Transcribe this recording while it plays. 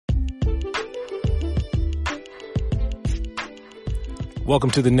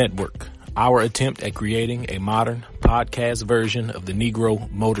Welcome to the network, our attempt at creating a modern podcast version of the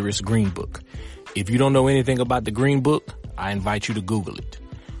Negro Motorist Green Book. If you don't know anything about the Green Book, I invite you to Google it.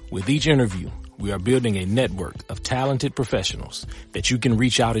 With each interview, we are building a network of talented professionals that you can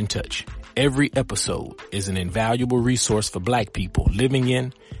reach out and touch. Every episode is an invaluable resource for Black people living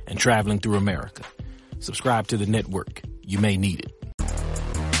in and traveling through America. Subscribe to the network. You may need it.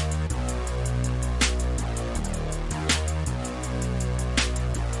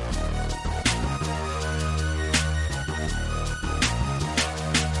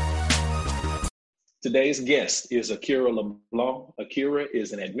 Today's guest is Akira LeBlanc. Akira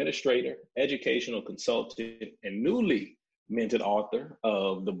is an administrator, educational consultant, and newly minted author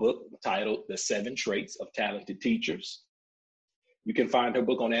of the book titled The 7 Traits of Talented Teachers. You can find her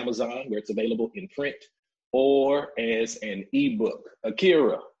book on Amazon, where it's available in print or as an ebook.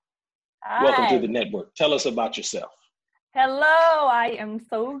 Akira, Hi. Welcome to the network. Tell us about yourself. Hello, I am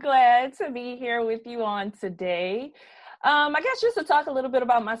so glad to be here with you on today. I guess just to talk a little bit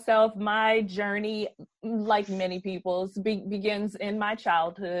about myself, my journey, like many people's, begins in my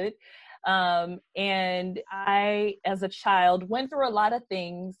childhood. And I, as a child, went through a lot of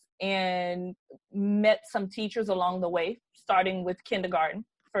things and met some teachers along the way, starting with kindergarten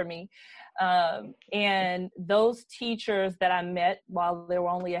for me. And those teachers that I met, while there were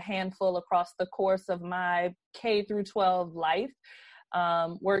only a handful across the course of my K through 12 life,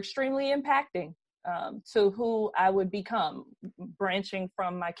 were extremely impacting to who I would become, branching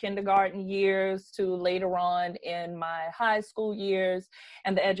from my kindergarten years to later on in my high school years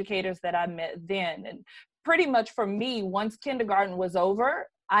and the educators that I met then. And pretty much for me, once kindergarten was over,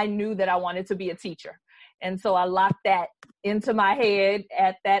 I knew that I wanted to be a teacher. And so I locked that into my head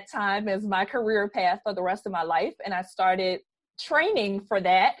at that time as my career path for the rest of my life. And I started training for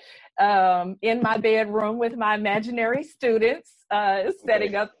that in my bedroom with my imaginary students,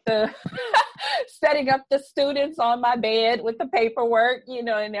 setting up the students on my bed with the paperwork,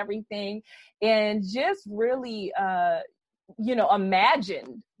 and everything, and just really,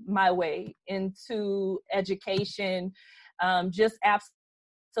 imagined my way into education, just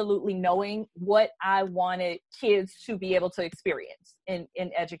absolutely knowing what I wanted kids to be able to experience in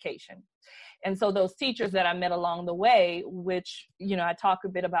education. And so those teachers that I met along the way, which, I talk a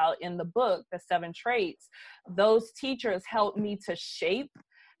bit about in the book, The 7 Traits, those teachers helped me to shape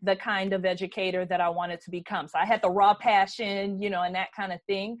the kind of educator that I wanted to become. So I had the raw passion, and that kind of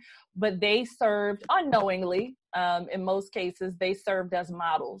thing, but they served unknowingly, in most cases, they served as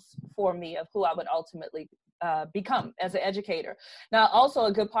models for me of who I would ultimately become as an educator. Now, also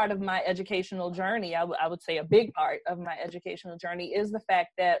a good part of my educational journey, I would say a big part of my educational journey, is the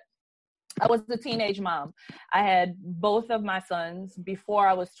fact that I was a teenage mom. I had both of my sons before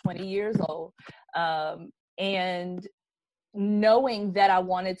I was 20 years old. And knowing that I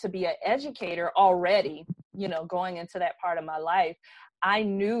wanted to be an educator already, going into that part of my life, I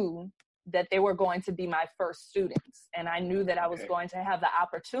knew that they were going to be my first students. And I knew that I was going to have the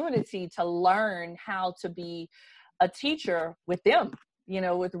opportunity to learn how to be a teacher with them,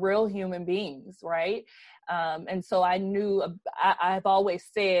 with real human beings, right? And so I knew, I've always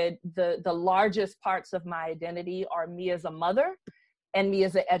said the largest parts of my identity are me as a mother and me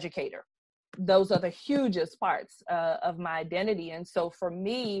as an educator. Those are the hugest parts of my identity. And so for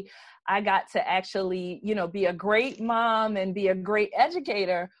me, I got to actually, be a great mom and be a great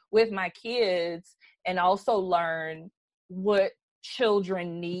educator with my kids, and also learn what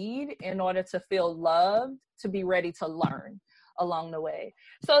children need in order to feel loved, to be ready to learn along the way.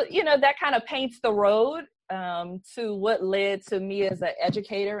 So, that kind of paints the road to what led to me as an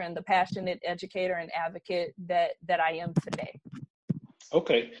educator and the passionate educator and advocate that I am today.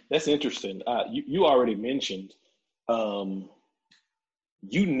 Okay, that's interesting. You already mentioned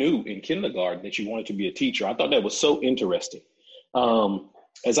you knew in kindergarten that you wanted to be a teacher. I thought that was so interesting.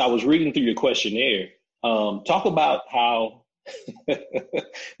 As I was reading through your questionnaire, talk about how,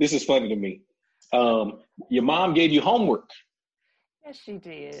 this is funny to me, your mom gave you homework. Yes, she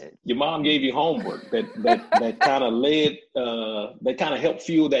did. Your mom gave you homework that kind of led, that kind of helped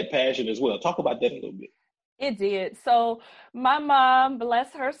fuel that passion as well. Talk about that a little bit. It did. So my mom,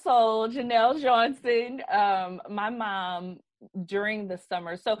 bless her soul, Janelle Johnson, my mom during the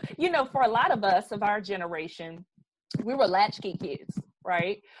summer. So, for a lot of us of our generation, we were latchkey kids,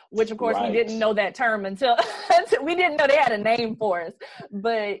 right? Which of course we didn't know that term until we didn't know they had a name for us.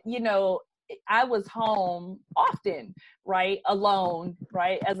 But, I was home often, right? Alone,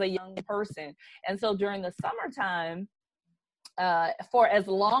 right? As a young person. And so during the summertime, for as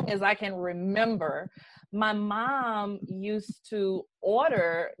long as I can remember, my mom used to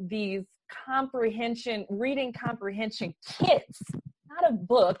order these reading comprehension kits, a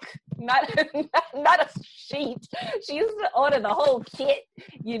book, not not a sheet. She used to order the whole kit,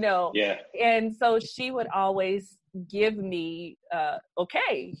 you know. Yeah. And so she would always give me,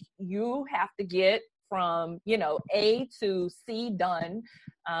 okay, you have to get from, you know, A to C done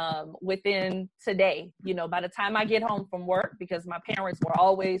within today. You know, by the time I get home from work, because my parents were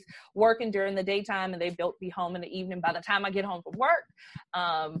always working during the daytime and they built be home in the evening. By the time I get home from work,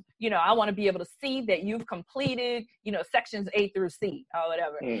 you know, I want to be able to see that you've completed, you know, sections A through C or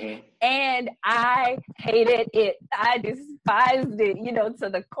whatever. Mm-hmm. And I hated it. I despised it, you know, to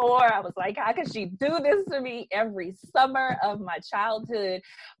the core. I was like, how could she do this to me every summer of my childhood?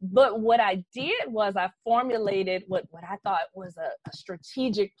 But what I did was I formulated what I thought was a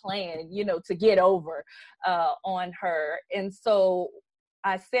strategic plan, you know, to get over on her. And so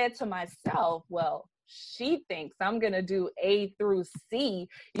I said to myself, well, she thinks I'm going to do A through C,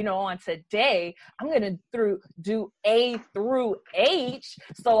 you know, on today. I'm going to do A through H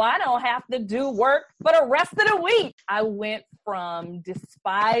so I don't have to do work for the rest of the week. I went from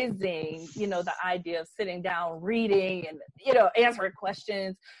despising, you know, the idea of sitting down, reading and, you know, answering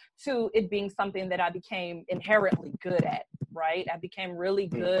questions to it being something that I became inherently good at, right? I became really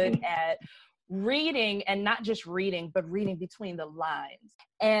good at reading, and not just reading, but reading between the lines.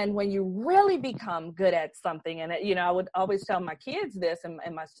 And when you really become good at something, and, you know, I would always tell my kids this and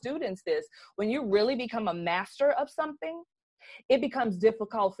my students this, when you really become a master of something, it becomes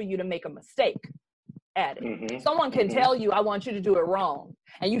difficult for you to make a mistake at it. Mm-hmm. Someone can tell you, I want you to do it wrong,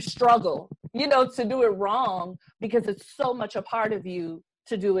 and you struggle, you know, to do it wrong because it's so much a part of you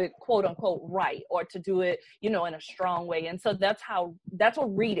to do it quote unquote right, or to do it, you know, in a strong way. And so that's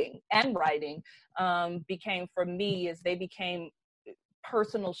what reading and writing became for me, is they became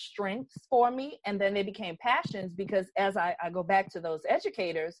personal strengths for me, and then they became passions, because as I go back to those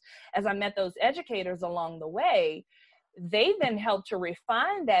educators, as I met those educators along the way, they then helped to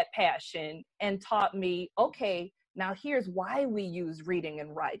refine that passion and taught me, okay, now here's why we use reading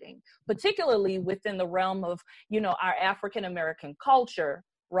and writing, particularly within the realm of, you know, our African American culture,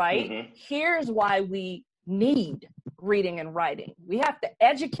 right? Mm-hmm. Here's why we need reading and writing. We have to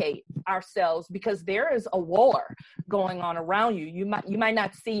educate ourselves because there is a war going on around you. You might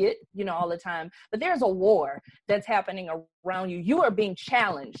not see it, you know, all the time, but there's a war that's happening around you. You are being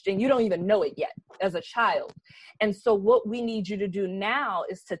challenged and you don't even know it yet as a child. And so what we need you to do now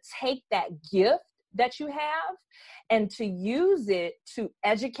is to take that gift that you have and to use it to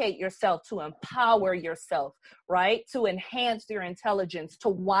educate yourself, to empower yourself, right? To enhance your intelligence, to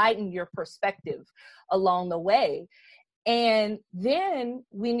widen your perspective along the way. And then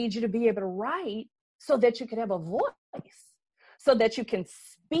we need you to be able to write so that you can have a voice, so that you can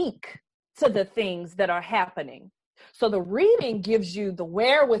speak to the things that are happening. So the reading gives you the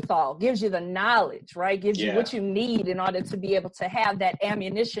wherewithal, gives you the knowledge, right? Gives you what you need in order to be able to have that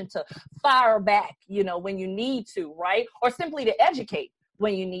ammunition to fire back, you know, when you need to, right? Or simply to educate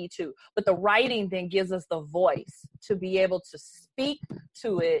when you need to. But the writing then gives us the voice to be able to speak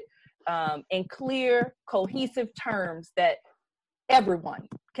to it in clear, cohesive terms that everyone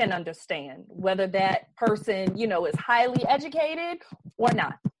can understand, whether that person, you know, is highly educated or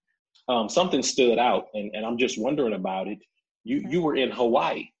not. Something stood out, and I'm just wondering about it. You were in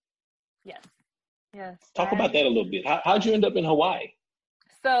Hawaii. Yes. Talk about that a little bit. How'd you end up in Hawaii?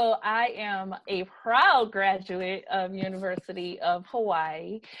 So I am a proud graduate of University of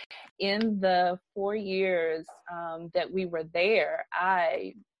Hawaii. In the 4 years that we were there,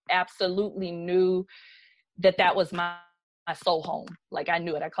 I absolutely knew that was my soul home. Like, I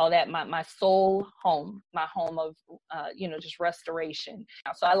knew it. I call that my soul home, my home of, you know, just restoration.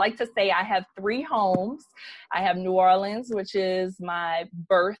 So I like to say I have 3 homes. I have New Orleans, which is my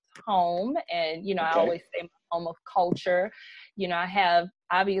birth home. And, you know, I always say my home of culture. You know, I have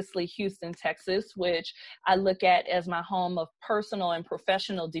obviously Houston, Texas, which I look at as my home of personal and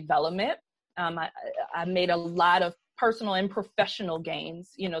professional development. I made a lot of personal and professional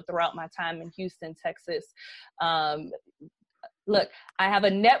gains, you know, throughout my time in Houston, Texas. Look, I have a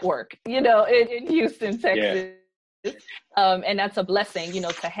network, you know, in Houston, Texas. Yeah. And that's a blessing, you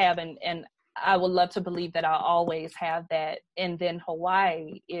know, to have. And I would love to believe that I'll always have that. And then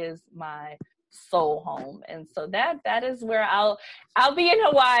Hawaii is my soul home. And so that is where I'll be in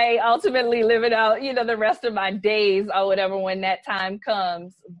Hawaii, ultimately living out, you know, the rest of my days or whatever when that time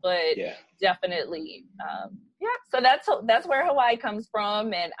comes. But definitely, so that's where Hawaii comes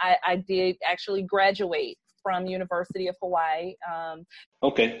from. And I did actually graduate from University of Hawaii.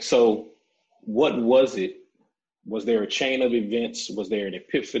 Okay, so what was it? Was there a chain of events? Was there an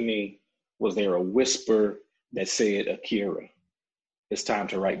epiphany? Was there a whisper that said, Akira, it's time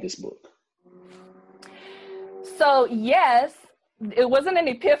to write this book? So yes, it wasn't an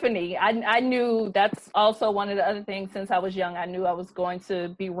epiphany. I knew that's also one of the other things. Since I was young, I knew I was going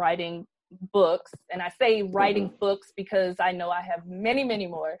to be writing books. And I say writing books because I know I have many, many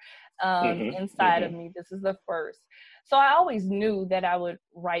more inside of me. This is the first. So I always knew that I would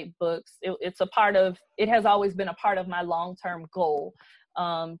write books. It has always been a part of my long-term goal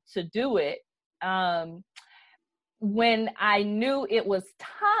to do it. When I knew it was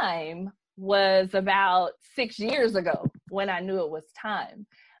time was about 6 years ago, when I knew it was time.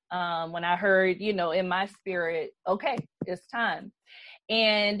 When I heard, in my spirit, okay, it's time.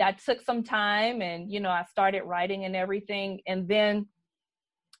 And I took some time and, I started writing and everything. And then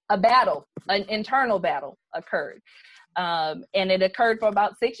an internal battle occurred. And it occurred for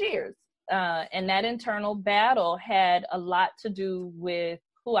about 6 years. And that internal battle had a lot to do with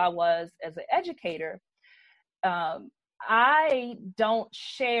who I was as an educator. I don't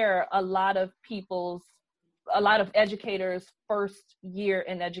share a lot of educators' first year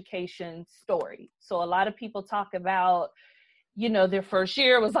in education story. So a lot of people talk about, their first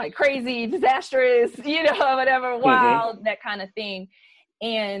year was like crazy, disastrous, whatever, wild, that kind of thing.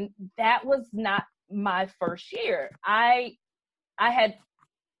 And that was not my first year. I had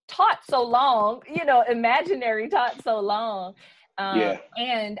taught so long, imaginary taught so long.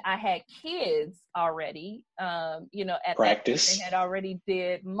 And I had kids already, at practice. That had already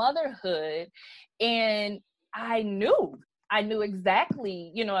did motherhood. And I knew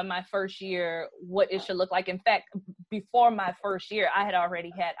exactly, in my first year, what it should look like. In fact, before my first year, I had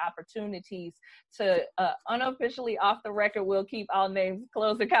already had opportunities to unofficially, off the record, we'll keep all names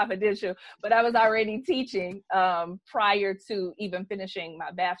close and confidential, but I was already teaching prior to even finishing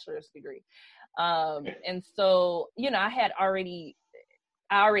my bachelor's degree. And so, I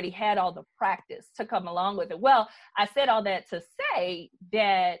already had all the practice to come along with it. Well, I said all that to say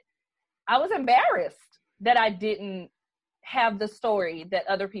that I was embarrassed that I didn't have the story that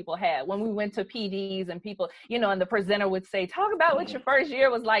other people had. When we went to PDs and people, and the presenter would say, talk about what your first year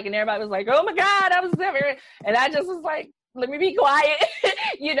was like. And everybody was like, oh my God, I was never. And I just was like, let me be quiet,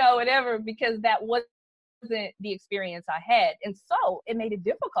 whatever, because that wasn't the experience I had. And so it made it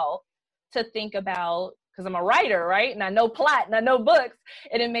difficult to think about, because I'm a writer, right? And I know plot and I know books,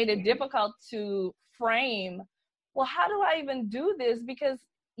 and it made it difficult to frame, well, how do I even do this? Because,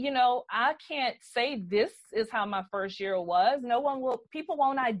 I can't say this is how my first year was. People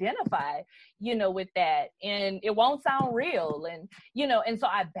won't identify, with that, and it won't sound real. And, and so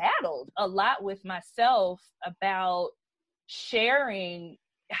I battled a lot with myself about sharing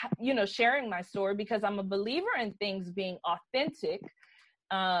my story, because I'm a believer in things being authentic.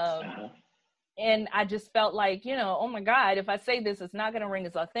 And I just felt like, oh my God, if I say this, it's not going to ring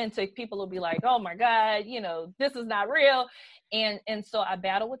as authentic. People will be like, oh my God, this is not real. And so I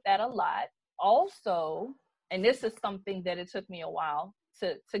battled with that a lot. Also, and this is something that it took me a while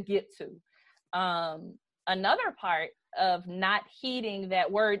to get to. Another part of not heeding that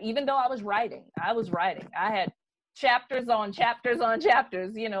word, even though I was writing. I had chapters on chapters on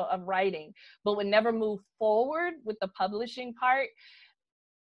chapters, of writing, but would never move forward with the publishing part.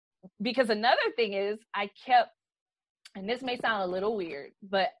 Because another thing is I kept, and this may sound a little weird,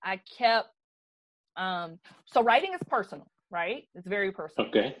 but I kept, so writing is personal, right? It's very personal.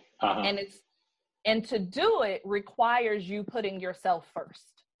 Okay. And to do it requires you putting yourself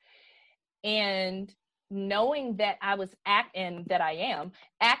first. And knowing that I am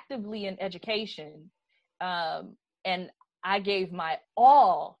actively in education, and I gave my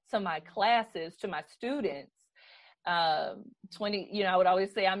all to my classes, to my students, I would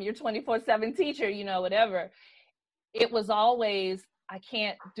always say I'm your 24/7 teacher, whatever. It was always, I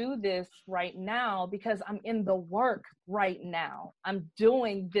can't do this right now because I'm in the work right now. I'm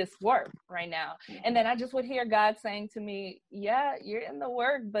doing this work right now. And then I just would hear God saying to me, yeah, you're in the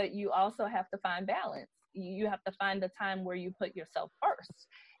work, but you also have to find balance. You have to find the time where you put yourself first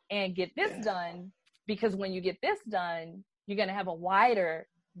and get this done, because when you get this done, you're going to have a wider,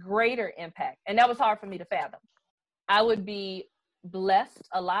 greater impact. And that was hard for me to fathom. I would be blessed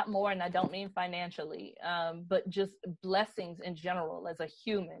a lot more, and I don't mean financially, but just blessings in general as a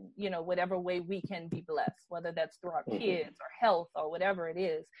human, whatever way we can be blessed, whether that's through our kids or health or whatever it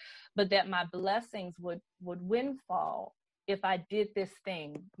is, but that my blessings would windfall if I did this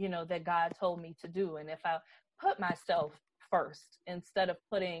thing, that God told me to do. And if I put myself first instead of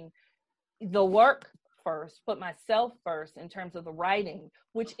putting the work first, put myself first in terms of the writing,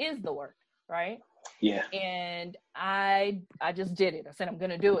 which is the work, right? Yeah. And I just did it. I said, I'm going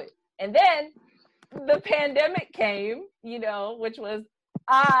to do it. And then the pandemic came, which was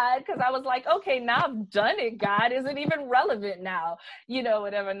odd, because I was like, okay, now I've done it. God, is it even relevant now?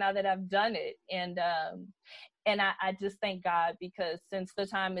 Whatever, now that I've done it. And I just thank God, because since the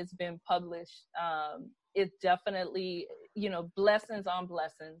time it's been published, it's definitely, blessings on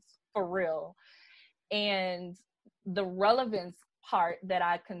blessings for real. And the relevance part that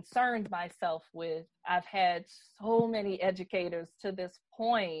I concerned myself with, I've had so many educators to this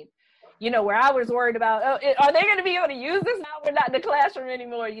point, where I was worried about, are they going to be able to use this now? We're not in the classroom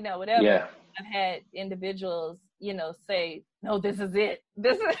anymore, whatever. Yeah. I've had individuals, say, no, this is it.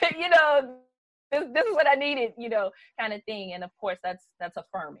 This is, this is what I needed, kind of thing. And of course, that's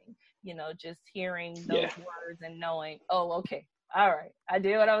affirming, just hearing those words and knowing, oh, okay, all right, I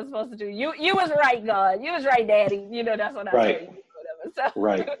did what I was supposed to do. You was right, God. You was right, Daddy. That's what I say. Whatever. So.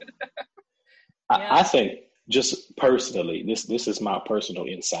 Right. I think, just personally, this is my personal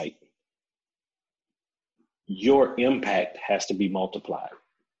insight. Your impact has to be multiplied.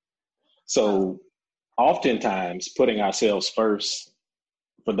 So oftentimes putting ourselves first,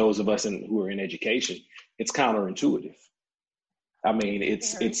 for those of us who are in education, it's counterintuitive. I mean,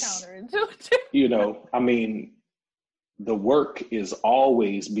 it's counterintuitive. The work is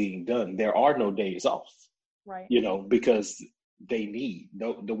always being done. There are no days off, right? Because they need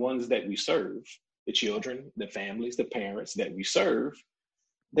the ones that we serve, the children, the families, the parents that we serve,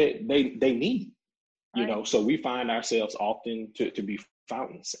 they need, right. So we find ourselves often to be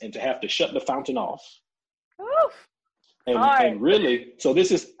fountains and to have to shut the fountain off. Oof. And really, so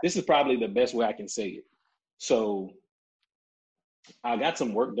this is probably the best way I can say it. So I got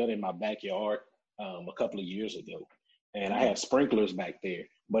some work done in my backyard a couple of years ago, and I have sprinklers back there.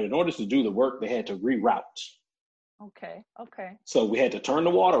 But in order to do the work, they had to reroute. Okay. So we had to turn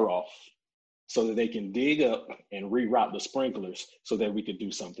the water off so that they can dig up and reroute the sprinklers so that we could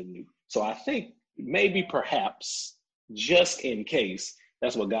do something new. So I think maybe perhaps just in case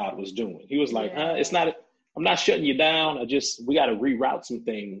that's what God was doing. He was like, it's not, I'm not shutting you down. We got to reroute some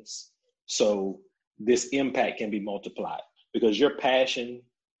things so this impact can be multiplied, because your passion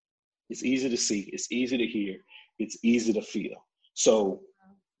is easy to see. It's easy to hear. It's easy to feel. So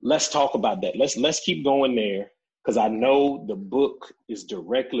let's talk about that. Let's keep going there, because I know the book is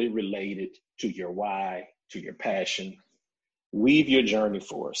directly related to your why, to your passion. Weave your journey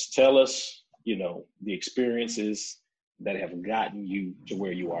for us. Tell us, the experiences that have gotten you to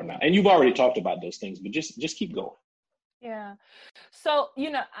where you are now. And you've already talked about those things, but just keep going. Yeah. So,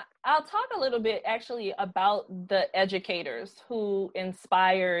 I'll talk a little bit actually about the educators who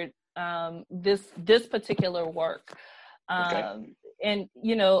inspired this particular work. Okay. And,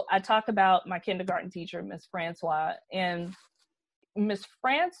 I talk about my kindergarten teacher, Miss Francois, and Miss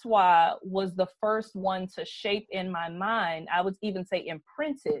Francois was the first one to shape in my mind, I would even say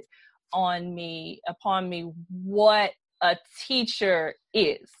imprinted upon me, what a teacher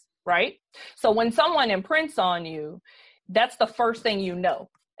is, right? So when someone imprints on you, that's the first thing you know.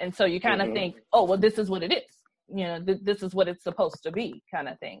 And so you kind of think, oh, well, this is what it is. This is what it's supposed to be, kind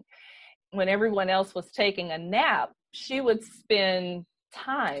of thing. When everyone else was taking a nap, she would spend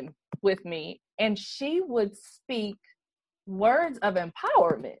time with me and she would speak words of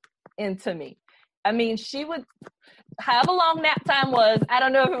empowerment into me. I mean, she would, however long nap time was, I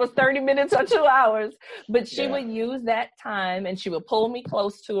don't know if it was 30 minutes or 2 hours, but she would use that time and she would pull me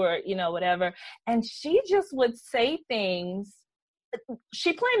close to her, whatever. And she just would say things.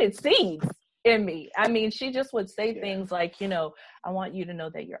 She planted seeds in me. I mean, she just would say things like, I want you to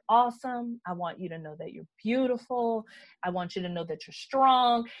know that you're awesome. I want you to know that you're beautiful. I want you to know that you're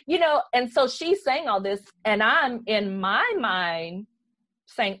strong, and so she's saying all this and I'm in my mind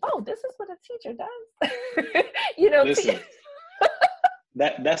saying, oh, this is what a teacher does. Listen,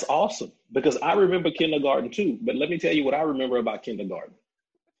 that's awesome, because I remember kindergarten too, but let me tell you what I remember about kindergarten.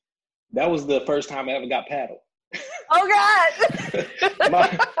 That was the first time I ever got paddled. Oh God.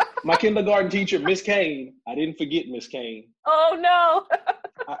 my kindergarten teacher, Miss Kane, I didn't forget Miss Kane. Oh no.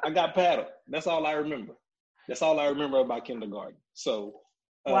 I got paddled. That's all I remember. That's all I remember about kindergarten. So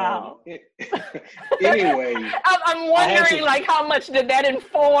wow. Anyway, I'm wondering, how much did that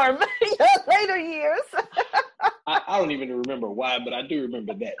inform your later years? I don't even remember why, but I do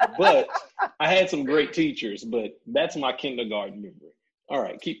remember that. But I had some great teachers, but that's my kindergarten memory. All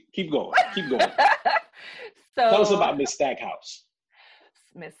right, keep going. So, tell us about Miss Stackhouse.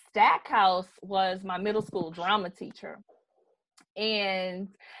 Miss Stackhouse was my middle school drama teacher. And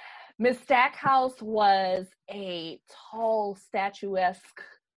Miss Stackhouse was a tall, statuesque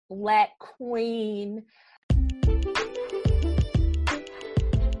Black queen.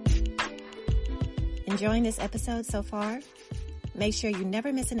 Enjoying this episode so far? Make sure you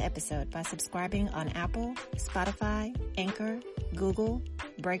never miss an episode by subscribing on Apple, Spotify, Anchor, Google,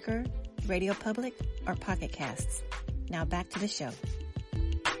 Breaker, Radio Public, or Pocket Casts. Now back to the show.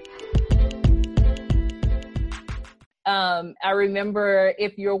 I remember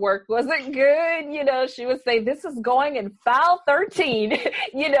if your work wasn't good, you know, she would say, this is going in file 13,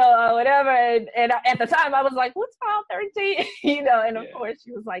 you know, or whatever. And at the time I was like, what's file 13? You know, and of course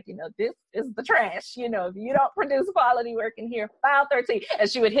she was like, you know, this is the trash, you know, if you don't produce quality work in here, file 13. And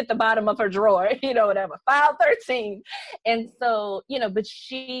she would hit the bottom of her drawer, you know, whatever, file 13. And so, you know, but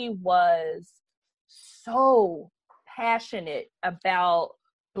she was so passionate about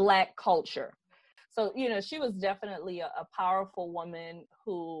Black culture. So, you know, she was definitely a powerful woman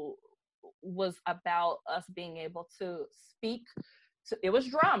who was about us being able to speak. It was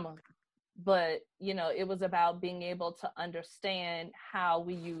drama, but, you know, it was about being able to understand how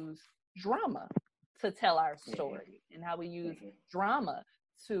we use drama to tell our story and how we use drama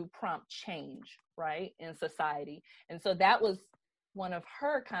to prompt change, right, in society. And so that was one of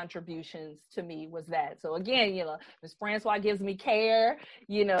her contributions to me, was that. So again, you know, Ms. Francois gives me care,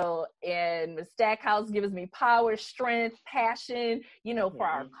 you know, and Ms. Stackhouse gives me power, strength, passion, you know, for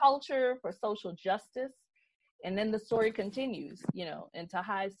our culture, for social justice. And then the story continues, you know, into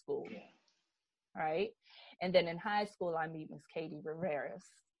high school, right? And then in high school, I meet Ms. Katie Riveras.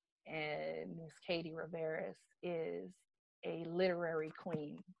 And Ms. Katie Riveras is a literary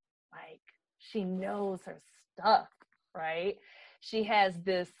queen. Like, she knows her stuff, right? She has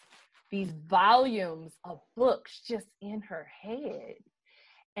these volumes of books just in her head.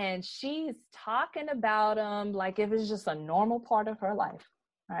 And she's talking about them like if it's just a normal part of her life,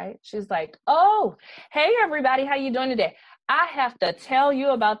 right? She's like, oh, hey, everybody, how you doing today? I have to tell you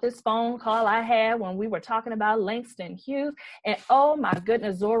about this phone call I had when we were talking about Langston Hughes. And oh my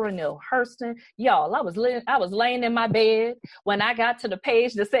goodness, Zora Neale Hurston. Y'all, I was laying in my bed when I got to the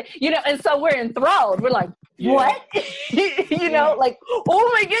page that said, you know, and so we're enthralled. We're like, what? You know, like,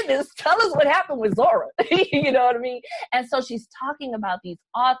 oh my goodness, tell us what happened with Zora. You know what I mean? And so she's talking about these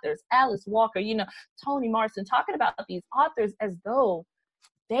authors, Alice Walker, you know, Toni Morrison, talking about these authors as though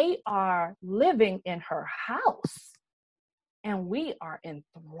they are living in her house. And we are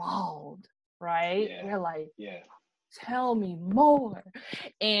enthralled, right? We're like, tell me more.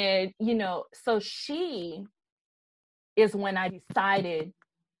 And, you know, so she is when I decided,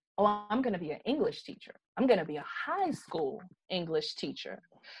 oh, I'm going to be an English teacher. I'm going to be a high school English teacher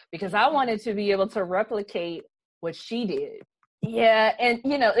because I wanted to be able to replicate what she did. Yeah. And,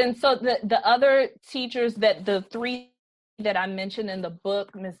 you know, and so the other teachers the three that I mentioned in the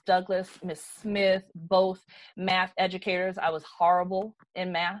book, Ms. Douglas, Ms. Smith, both math educators. I was horrible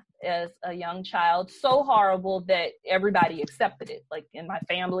in math as a young child, so horrible that everybody accepted it, like in my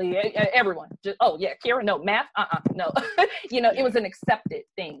family, everyone. Just, oh yeah, Kira, no, math, no. You know, it was an accepted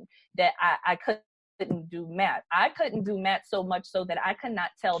thing that I couldn't do math. I couldn't do math so much so that I could not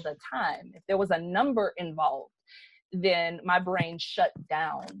tell the time. If there was a number involved, then my brain shut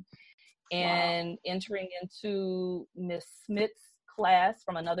down. And entering into Miss Smith's class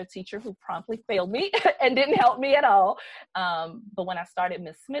from another teacher who promptly failed me and didn't help me at all. But when I started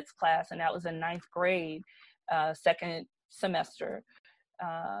Miss Smith's class, and that was in 9th grade, second semester,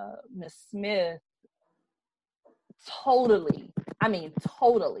 Miss Smith totally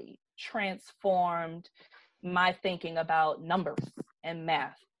transformed my thinking about numbers and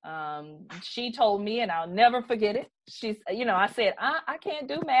math. She told me, and I'll never forget it. She's, you know, I said, I can't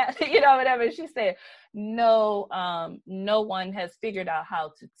do math, you know, whatever. She said, no one has figured out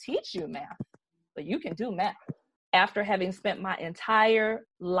how to teach you math, but you can do math. After having spent my entire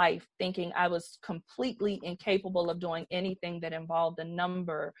life thinking I was completely incapable of doing anything that involved a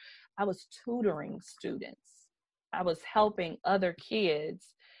number, I was tutoring students. I was helping other kids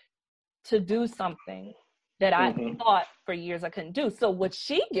to do something that I thought for years I couldn't do. So what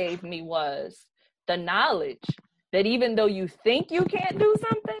she gave me was the knowledge that even though you think you can't do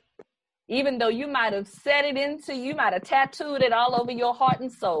something, even though you might have you might have tattooed it all over your heart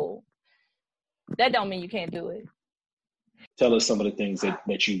and soul, that don't mean you can't do it. Tell us some of the things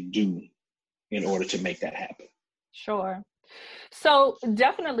that you do in order to make that happen. Sure. So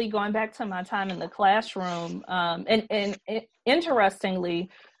definitely going back to my time in the classroom, and interestingly,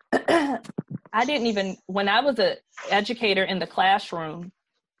 when I was an educator in the classroom,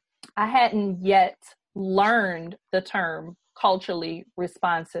 I hadn't yet learned the term culturally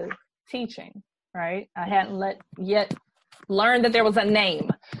responsive teaching, right? I hadn't yet learned that there was a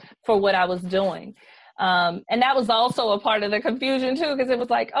name for what I was doing. And that was also a part of the confusion too, because it was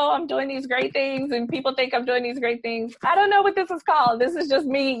like, oh, I'm doing these great things and people think I'm doing these great things. I don't know what this is called. This is just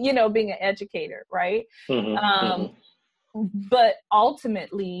me, you know, being an educator, right? But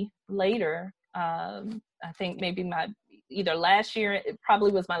ultimately later, I think maybe either last year, it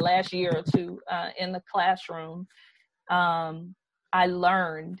probably was my last year or two in the classroom, I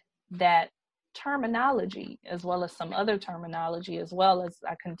learned that terminology as well as some other terminology as well as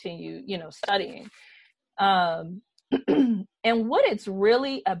I continue, studying. And what it's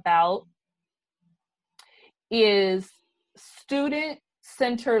really about is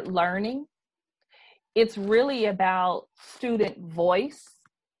student-centered learning. It's really about student voice.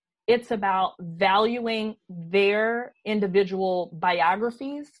 It's about valuing their individual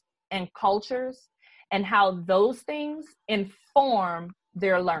biographies and cultures and how those things inform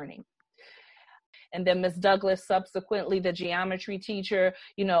their learning. And then Ms. Douglas, subsequently, the geometry teacher,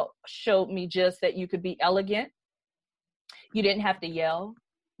 showed me just that you could be elegant. You didn't have to yell.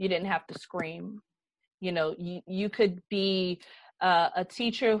 You didn't have to scream. You could be a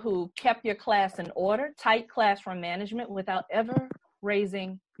teacher who kept your class in order, tight classroom management without ever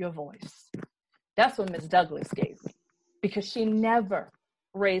raising your voice. That's what Ms. Douglas gave me, because she never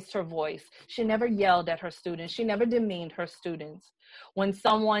raised her voice. She never yelled at her students. She never demeaned her students. When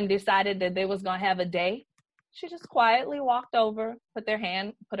someone decided that they was going to have a day, she just quietly walked over, put her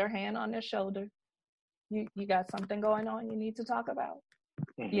hand on their shoulder. You got something going on you need to talk about.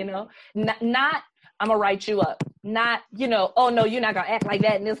 Not I'm gonna write you up. Not, oh no, you're not gonna act like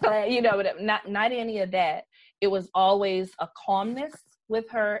that in this class, not any of that. It was always a calmness with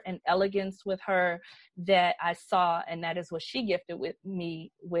her and elegance with her that I saw, and that is what she gifted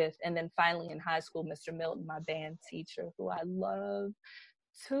me with. And then finally in high school, Mr. Milton, my band teacher, who I love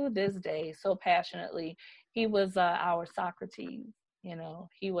to this day so passionately. He was our Socrates.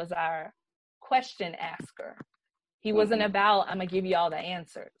 He was our question asker. He wasn't about, I'm going to give you all the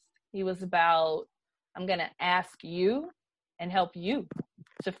answers. He was about, I'm going to ask you and help you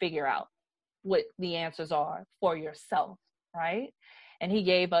to figure out what the answers are for yourself, right? And he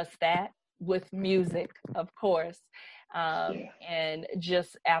gave us that with music, of course, and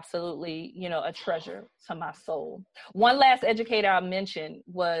just absolutely, a treasure to my soul. One last educator I'll mention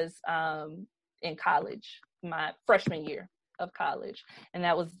was in college, my freshman year of college, and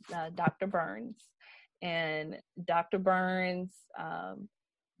that was Dr. Burns. And Dr. Burns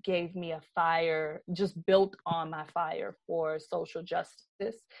gave me a fire, just built on my fire for social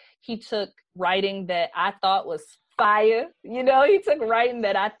justice. He took writing that I thought was fire, he took writing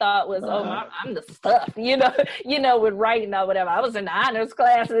that I thought was, I'm the stuff, with writing or whatever. I was in the honors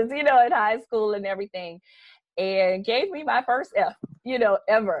classes, in high school and everything, and gave me my first F,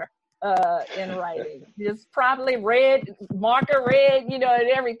 ever. In writing, just probably marker red, and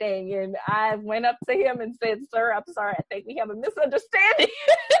everything. And I went up to him and said, "Sir, I'm sorry. I think we have a misunderstanding."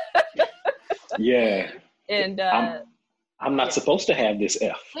 Yeah. And I'm not supposed to have this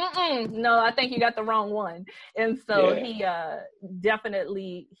F. No, I think you got the wrong one. And so he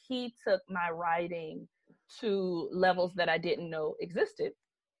definitely took my writing to levels that I didn't know existed.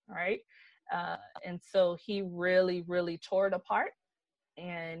 Right. And so he really, really tore it apart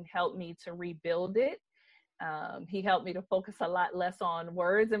and helped me to rebuild it. He helped me to focus a lot less on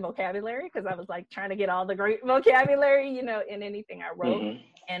words and vocabulary, because I was like trying to get all the great vocabulary, in anything I wrote,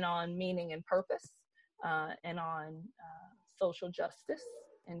 and on meaning and purpose, and on social justice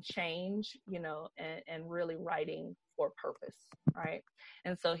and change, and really writing for purpose, right?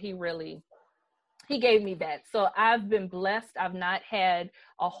 And so he gave me that. So I've been blessed. I've not had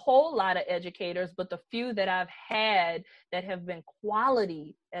a whole lot of educators, but the few that I've had that have been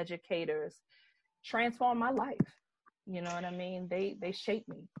quality educators transformed my life. You know what I mean? They shaped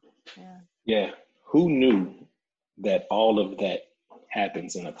me. Yeah. Yeah. Who knew that all of that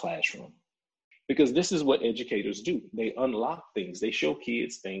happens in a classroom? Because this is what educators do. They unlock things. They show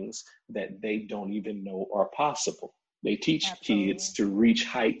kids things that they don't even know are possible. They teach kids to reach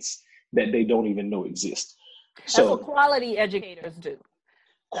heights that they don't even know exist. So that's what quality educators do.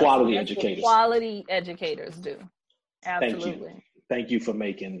 Quality educators do. Absolutely. Thank you for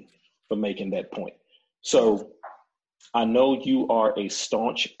making that point. So I know you are a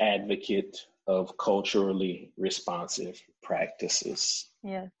staunch advocate of culturally responsive practices.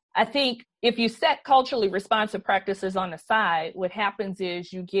 Yeah. I think if you set culturally responsive practices on the side, what happens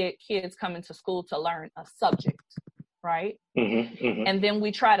is you get kids coming to school to learn a subject. Right? And then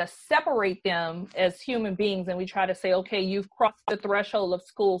we try to separate them as human beings, and we try to say, okay, you've crossed the threshold of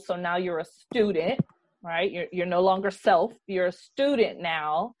school, so now you're a student, right? You're no longer self, you're a student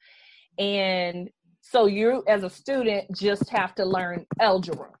now. And so you as a student just have to learn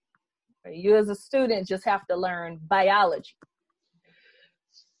algebra. You as a student just have to learn biology.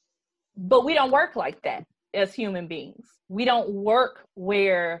 But we don't work like that as human beings. We don't work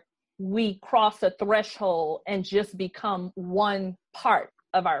where we cross a threshold and just become one part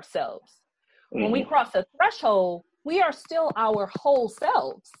of ourselves. When we cross a threshold, we are still our whole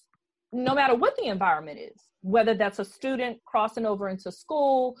selves, no matter what the environment is. whether that's a student crossing over into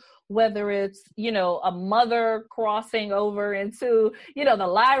school, whether it's, a mother crossing over into, the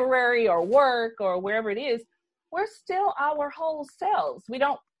library or work or wherever it is, we're still our whole selves. We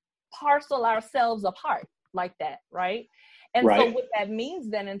don't parcel ourselves apart like that, right? And Right. so what that means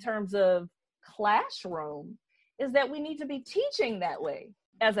then in terms of classroom is that we need to be teaching that way.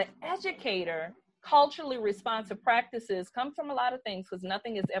 As an educator, culturally responsive practices come from a lot of things, because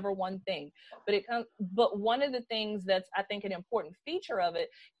nothing is ever one thing. But one of the things that's, I think, an important feature of it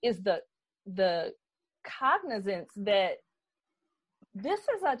is the cognizance that this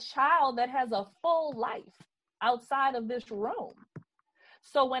is a child that has a full life outside of this room.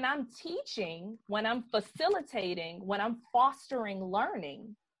 So when I'm teaching, when I'm facilitating, when I'm fostering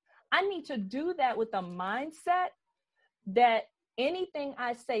learning, I need to do that with a mindset that anything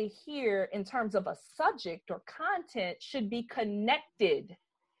I say here in terms of a subject or content should be connected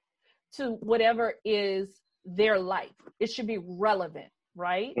to whatever is their life. It should be relevant,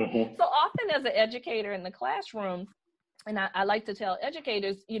 right? Mm-hmm. So often as an educator in the classroom, and I like to tell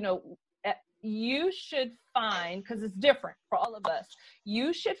educators, you should find, because it's different for all of us,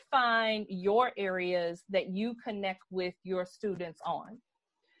 you should find your areas that you connect with your students on,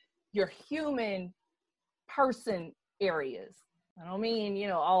 your human person areas. I don't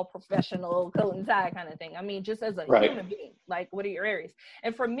mean, all professional coat and tie kind of thing. I mean, just as a Right. human being, like, what are your areas?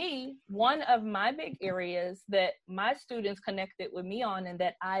 And for me, one of my big areas that my students connected with me on and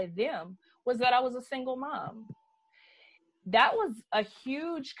that them was that I was a single mom. That was a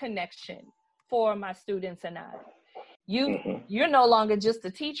huge connection for my students and I. You're no longer just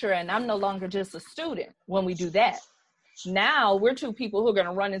a teacher and I'm no longer just a student when we do that. Now we're two people who are going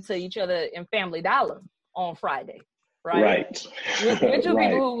to run into each other in Family Dollar on Friday, right? We're two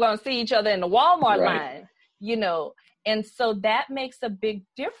Right. people who are going to see each other in the Walmart Right. line, and so that makes a big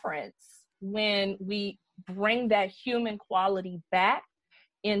difference when we bring that human quality back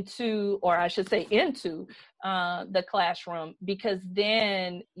into the classroom, because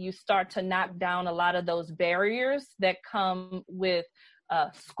then you start to knock down a lot of those barriers that come with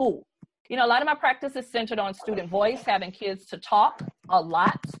school. A lot of my practice is centered on student voice, having kids to talk a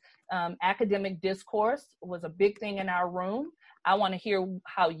lot. Academic discourse was a big thing in our room. I want to hear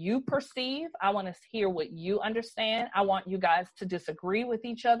how you perceive. I want to hear what you understand. I want you guys to disagree with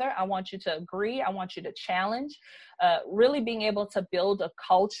each other. I want you to agree. I want you to challenge. Really being able to build a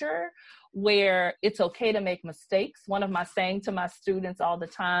culture where it's okay to make mistakes. One of my saying to my students all the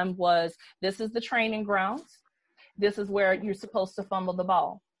time was, this is the training grounds. This is where you're supposed to fumble the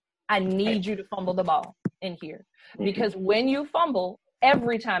ball. I need you to fumble the ball in here, because when you fumble,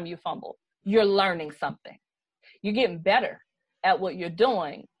 every time you fumble, you're learning something. You're getting better at what you're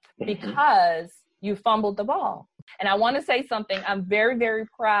doing because you fumbled the ball. And I want to say something. I'm very, very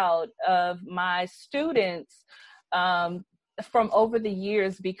proud of my students from over the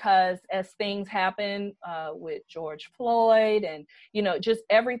years, because as things happen with George Floyd and, just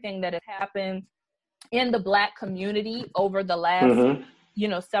everything that has happened in the Black community over the last,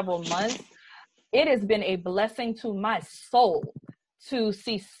 several months, it has been a blessing to my soul to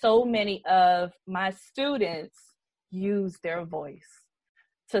see so many of my students use their voice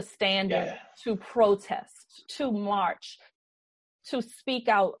to stand up, to protest, to march, to speak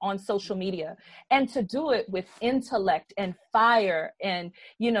out on social media, and to do it with intellect and fire, and,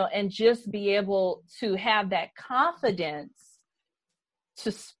 and just be able to have that confidence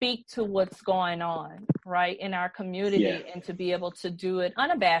to speak to what's going on, right, in our community, and to be able to do it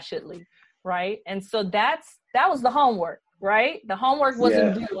unabashedly, right? And so that was the homework. Right? The homework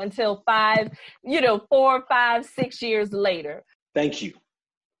wasn't due until 4, 5, 6 years later. Thank you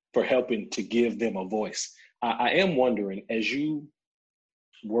for helping to give them a voice. I am wondering, as you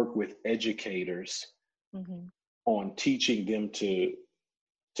work with educators on teaching them to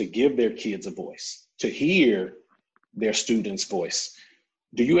give their kids a voice, to hear their students' voice,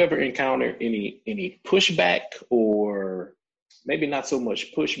 do you ever encounter any pushback, or maybe not so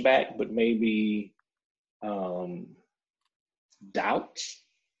much pushback, but maybe doubt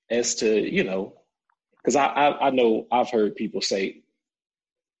as to, because I know I've heard people say,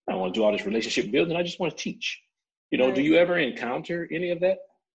 I don't want to do all this relationship building, I just want to teach. Do you ever encounter any of that?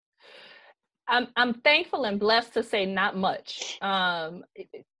 I'm thankful and blessed to say not much.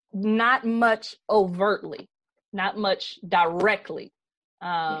 Not much overtly, not much directly.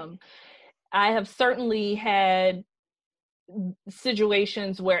 I have certainly had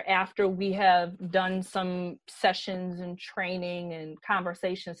situations where, after we have done some sessions and training and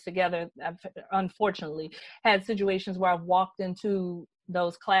conversations together, I've unfortunately had situations where I've walked into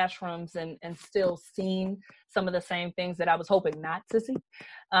those classrooms and still seen some of the same things that I was hoping not to see.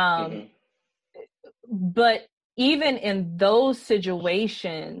 But even in those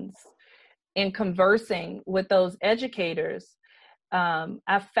situations, in conversing with those educators,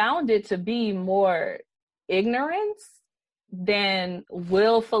 I found it to be more ignorance than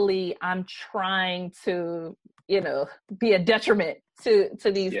willfully I'm trying to, be a detriment to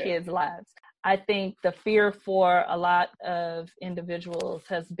these kids' lives. I think the fear for a lot of individuals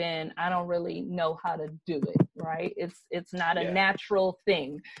has been, I don't really know how to do it, right? It's not a natural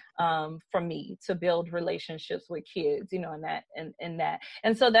thing for me to build relationships with kids, and that.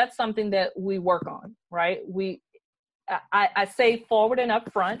 And so that's something that we work on, right? I say forward and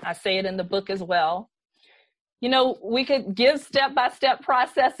upfront. I say it in the book as well. We could give step-by-step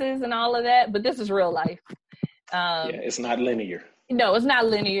processes and all of that, but this is real life. It's not linear. No, it's not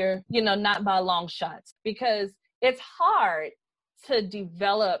linear, not by long shots, because it's hard to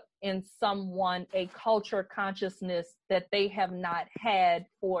develop in someone a culture consciousness that they have not had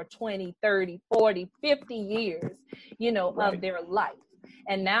for 20, 30, 40, 50 years, of their life.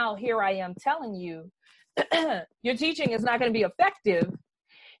 And now here I am telling you, your teaching is not going to be effective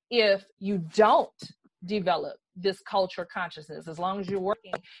if you don't develop this culture consciousness. As long as you're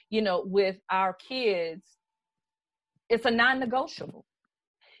working, with our kids, it's a non-negotiable.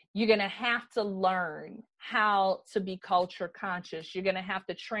 You're going to have to learn how to be culture conscious. You're going to have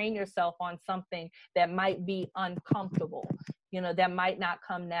to train yourself on something that might be uncomfortable, that might not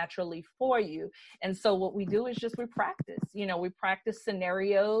come naturally for you. And so what we do is just we practice. We practice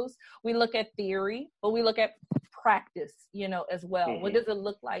scenarios. We look at theory, but we look at practice, as well. Mm-hmm. What does it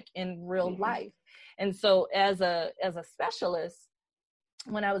look like in real life? And so as a specialist,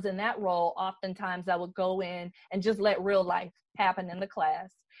 when I was in that role, oftentimes I would go in and just let real life happen in the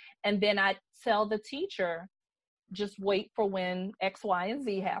class. And then I'd tell the teacher, just wait for when X, Y, and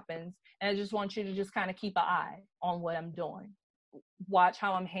Z happens. And I just want you to just kind of keep an eye on what I'm doing. Watch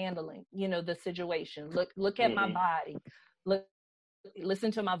how I'm handling, the situation. Look at my body. Listen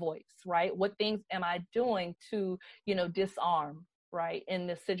to my voice, right? What things am I doing to, disarm, right, in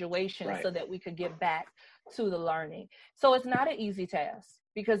this situation, so that we could get back to the learning. So it's not an easy task,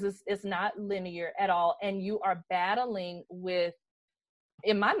 because it's not linear at all. And you are battling with,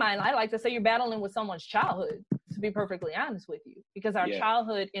 in my mind, I like to say you're battling with someone's childhood, to be perfectly honest with you, because our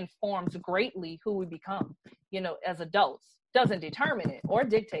childhood informs greatly who we become, as adults. Doesn't determine it or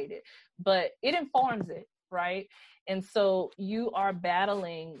dictate it, but it informs it, right? And so you are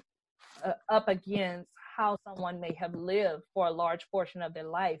battling up against how someone may have lived for a large portion of their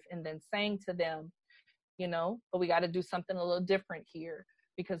life, and then saying to them, but we got to do something a little different here,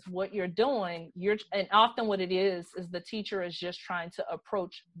 because what you're doing, and often what it is the teacher is just trying to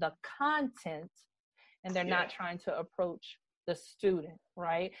approach the content, and they're not trying to approach the student,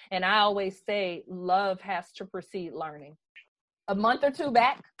 right? And I always say love has to precede learning. A month or two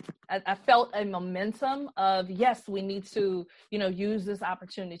back, I felt a momentum of, yes, we need to, use this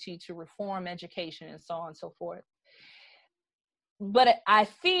opportunity to reform education and so on and so forth. But I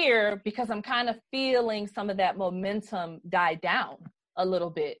fear, because I'm kind of feeling some of that momentum die down a little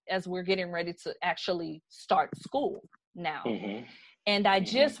bit as we're getting ready to actually start school now. Mm-hmm. And I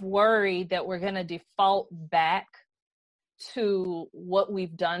just worry that we're going to default back to what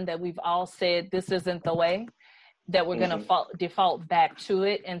we've done, that we've all said, this isn't the way, that we're going to default back to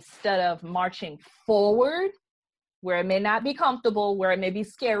it, instead of marching forward, where it may not be comfortable, where it may be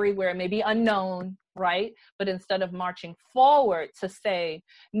scary, where it may be unknown, right? But instead of marching forward to say,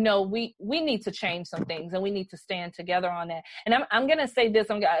 no, we need to change some things, and we need to stand together on that. And I'm going to say this,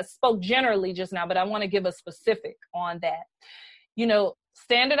 I spoke generally just now, but I want to give a specific on that.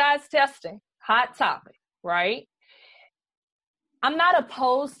 Standardized testing, hot topic, right? I'm not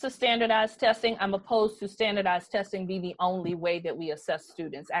opposed to standardized testing. I'm opposed to standardized testing be the only way that we assess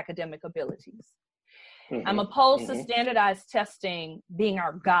students' academic abilities. Mm-hmm. I'm opposed to standardized testing being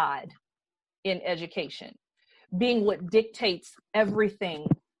our God in education, being what dictates everything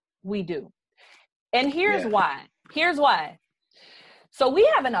we do. And here's why. So we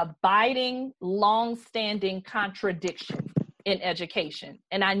have an abiding, long-standing contradiction in education.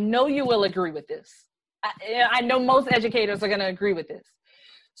 And I know you will agree with this. I know most educators are going to agree with this.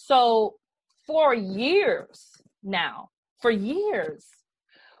 So for years,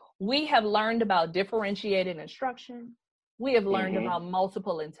 we have learned about differentiated instruction. We have learned about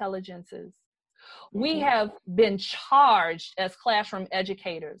multiple intelligences. We have been charged as classroom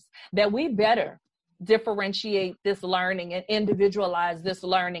educators that we better differentiate this learning and individualize this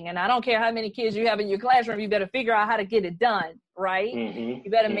learning. And I don't care how many kids you have in your classroom, you better figure out how to get it done, right? You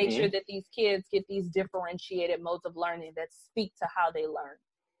better make sure that these kids get these differentiated modes of learning that speak to how they learn.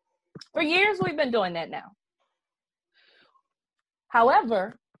 For years, we've been doing that now.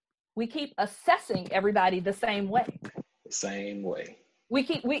 However, we keep assessing everybody the same way. The same way.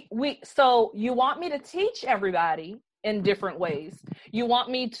 So you want me to teach everybody in different ways. You want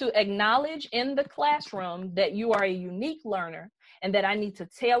me to acknowledge in the classroom that you are a unique learner and that I need to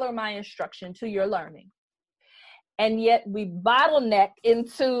tailor my instruction to your learning. And yet we bottleneck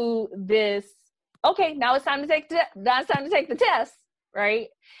into this, okay, now it's time to take the test, right?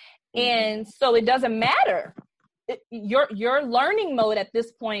 And so it doesn't matter. Your learning mode at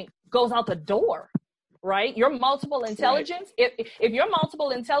this point goes out the door, right? Your multiple intelligence, right. If your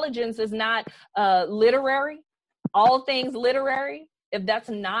multiple intelligence is not literary, all things literary, if that's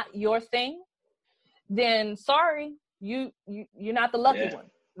not your thing, then sorry, you're not the lucky one,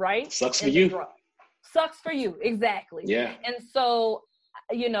 right? Sucks for you. Sucks for you, exactly. Yeah. And so,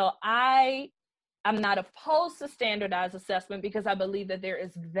 I'm not opposed to standardized assessment because I believe that there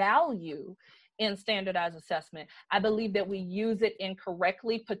is value in standardized assessment. I believe that we use it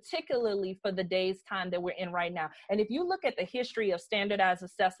incorrectly, particularly for the day's time that we're in right now. And if you look at the history of standardized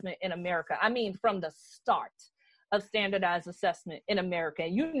assessment in America, I mean, from the start of standardized assessment in America,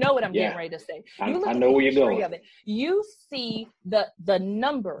 you know what I'm getting ready to say. I know where you're going. Of it. You see the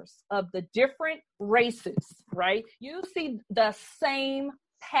numbers of the different races, right? You see the same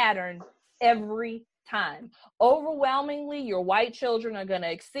pattern every time. Overwhelmingly, your white children are going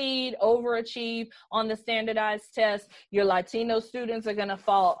to exceed, overachieve on the standardized test. Your Latino students are going to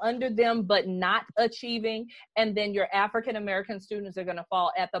fall under them, but not achieving. And then your African-American students are going to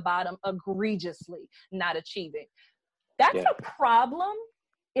fall at the bottom egregiously, not achieving. That's a problem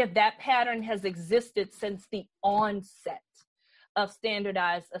if that pattern has existed since the onset of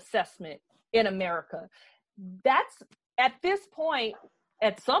standardized assessment in America. That's at this point,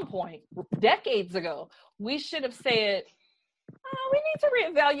 at some point, decades ago, we should have said, we need to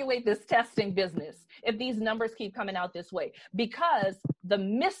reevaluate this testing business if these numbers keep coming out this way, because the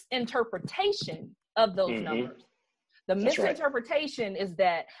misinterpretation of those numbers, the misinterpretation is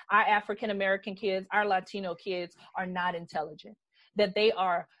that our African-American kids, our Latino kids are not intelligent, that they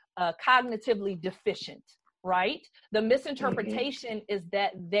are cognitively deficient. Right? The misinterpretation is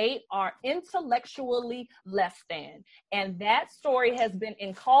that they are intellectually less than. And that story has been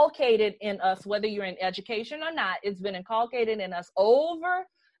inculcated in us, whether you're in education or not. It's been inculcated in us over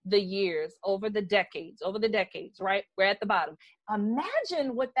the years, over the decades, right? We're at the bottom.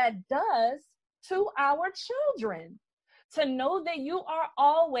 Imagine what that does to our children, to know that you are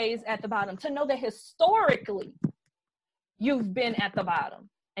always at the bottom, to know that historically you've been at the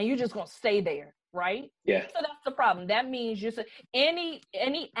bottom and you're just going to stay there. Right? Yeah. So that's the problem. That means any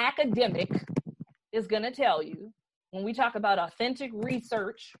academic is going to tell you, when we talk about authentic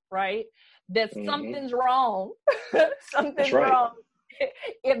research, right, that something's wrong. Something's wrong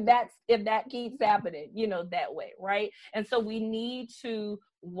if that keeps happening, that way, right? And so we need to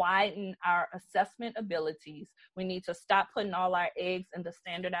widen our assessment abilities. We need to stop putting all our eggs in the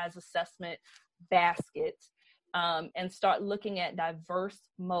standardized assessment basket, and start looking at diverse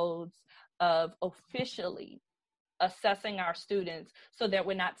modes of officially assessing our students, so that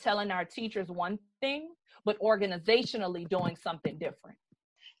we're not telling our teachers one thing, but organizationally doing something different.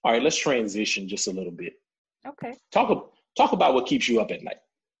 All right, let's transition just a little bit. Okay. Talk about what keeps you up at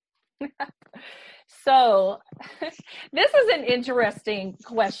night. So this is an interesting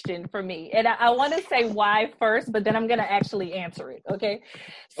question for me. And I want to say why first, but then I'm going to actually answer it. Okay.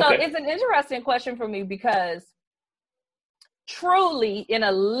 So It's an interesting question for me because truly, in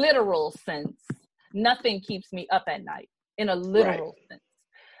a literal sense, nothing keeps me up at night, in a literal sense.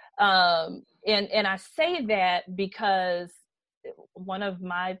 And I say that because one of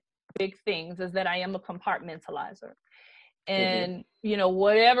my big things is that I am a compartmentalizer. And,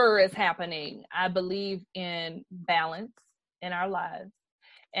 whatever is happening, I believe in balance in our lives.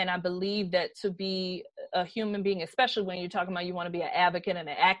 And I believe that to be a human being, especially when you're talking about you want to be an advocate and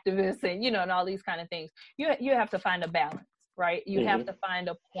an activist and, and all these kind of things, you have to find a balance. Right? You have to find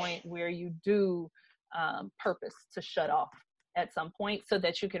a point where you do purpose to shut off at some point so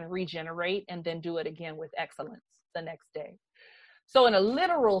that you can regenerate and then do it again with excellence the next day. So in a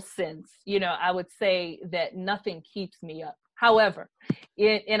literal sense, I would say that nothing keeps me up. However,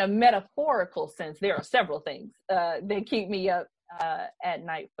 in a metaphorical sense, there are several things that keep me up at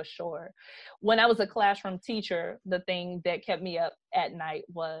night for sure. When I was a classroom teacher, the thing that kept me up at night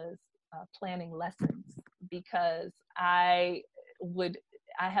was planning lessons, because I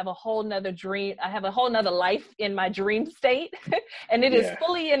have a whole nother dream. I have a whole nother life in my dream state, and it is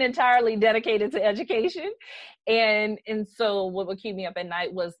fully and entirely dedicated to education. And so what would keep me up at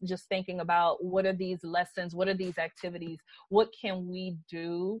night was just thinking about, what are these lessons? What are these activities? What can we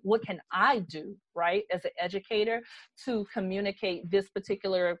do? What can I do, right, as an educator to communicate this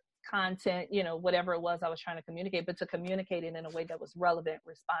particular content, whatever it was I was trying to communicate, but to communicate it in a way that was relevant,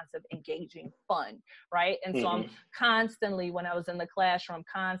 responsive, engaging, fun, right? And so I'm constantly, when I was in the classroom,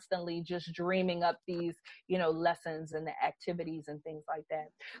 constantly just dreaming up these, lessons and the activities and things like that.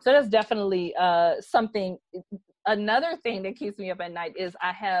 So that's definitely something. Another thing that keeps me up at night is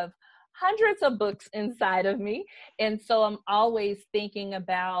I have hundreds of books inside of me. And so I'm always thinking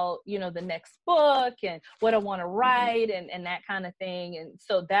about, the next book and what I want to write and that kind of thing. And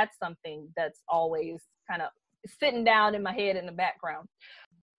so that's something that's always kind of sitting down in my head in the background.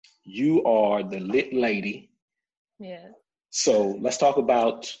 You are the lit lady. Yeah. So let's talk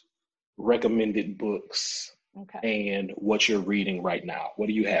about recommended books. Okay. And what you're reading right now. What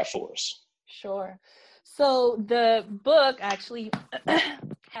do you have for us? Sure. So the book, actually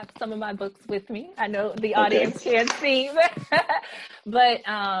have some of my books with me. I know the audience can't see, but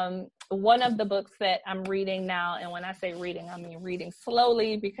one of the books that I'm reading now, and when I say reading, I mean reading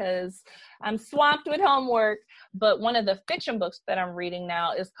slowly because I'm swamped with homework, but one of the fiction books that I'm reading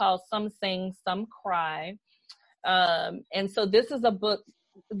now is called Some Sing, Some Cry. And so this is a book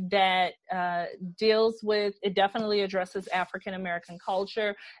that deals with, it definitely addresses African American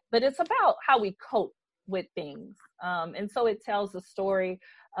culture, but it's about how we cope with things. And so it tells the story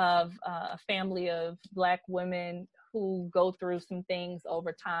of a family of Black women who go through some things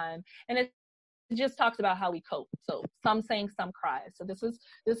over time. And it just talks about how we cope. So some sing, some cry. So this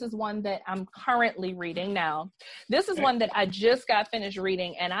is one that I'm currently reading now. This is one that I just got finished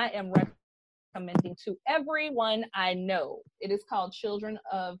reading, and I am recommending to everyone I know. It is called Children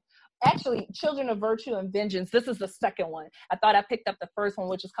of Virtue and Vengeance. This is the second one. I thought I picked up the first one,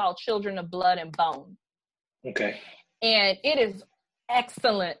 which is called Children of Blood and Bone. Okay. And it is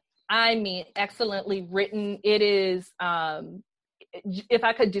excellent. I mean, excellently written. It is, if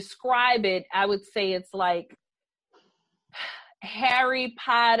I could describe it, I would say it's like Harry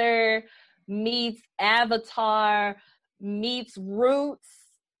Potter meets Avatar meets Roots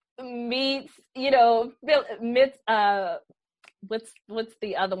meets, what's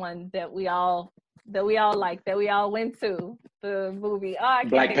the other one that we all like, that we all went to, the movie?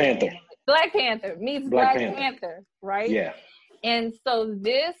 Black Panther. Black Panther meets Black Panther, right? Yeah. And so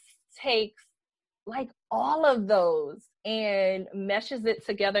this takes like all of those and meshes it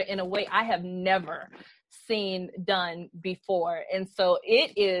together in a way I have never seen done before. And so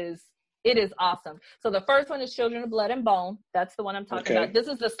it is awesome. So the first one is Children of Blood and Bone. That's the one I'm talking about. This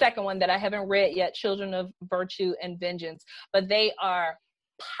is the second one that I haven't read yet, Children of Virtue and Vengeance. But they are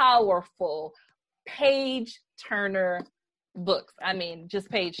powerful page-turner books. I mean, just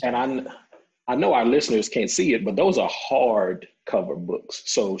page. And I know our listeners can't see it, but those are hard cover books.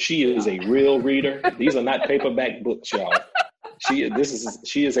 So she is a real reader. These are not paperback books, y'all. She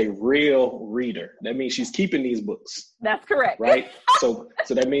is a real reader. That means she's keeping these books. That's correct. Right? So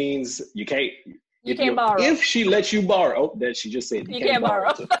that means you can't borrow. If she lets you borrow, that she just said you can't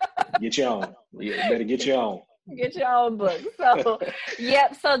borrow. So get your own. You better get your own. Get your own book. So,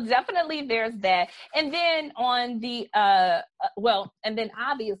 yep. So definitely there's that. And then on the, and then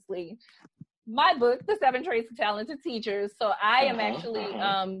obviously my book, The 7 Traits of Talented Teachers. So I am actually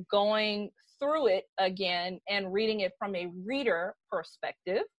going through it again and reading it from a reader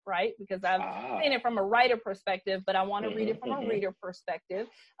perspective, right? Because I've seen it from a writer perspective, but I want to read it from a reader perspective,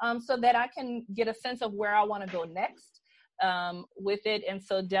 so that I can get a sense of where I want to go next with it. And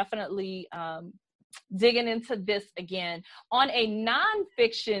so definitely digging into this again. On a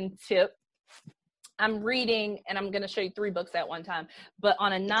nonfiction tip, I'm reading, and I'm going to show you 3 books at one time, but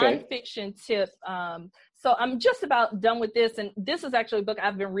on a nonfiction tip, so I'm just about done with this. And this is actually a book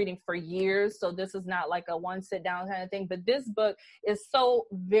I've been reading for years. So this is not like a one sit down kind of thing, but this book is so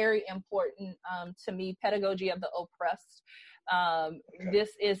very important to me, Pedagogy of the Oppressed. This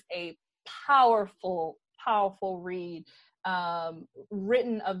is a powerful, powerful read.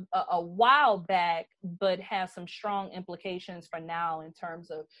 Written a while back, but has some strong implications for now in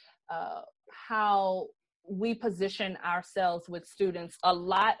terms of how we position ourselves with students. A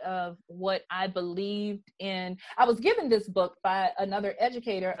lot of what I believed in, I was given this book by another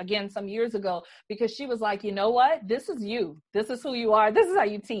educator, again, some years ago, because she was like, you know what, this is you. This is who you are. This is how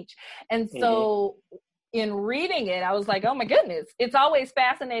you teach. And so in reading it, I was like, oh my goodness, it's always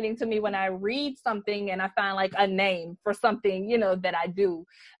fascinating to me when I read something and I find like a name for something, that I do.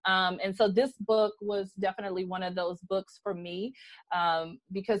 And so this book was definitely one of those books for me,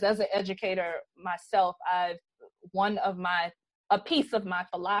 because as an educator myself, a piece of my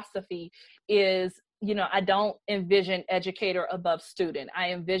philosophy is I don't envision educator above student.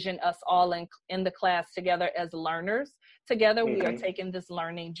 I envision us all in the class together as learners together. We are taking this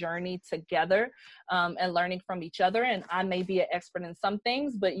learning journey together, and learning from each other. And I may be an expert in some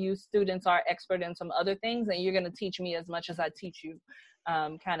things, but you students are expert in some other things, and you're going to teach me as much as I teach you,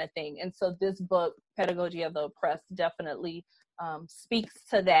 kind of thing. And so this book, Pedagogy of the Oppressed, definitely speaks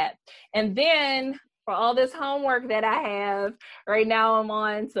to that. And then for all this homework that I have right now, I'm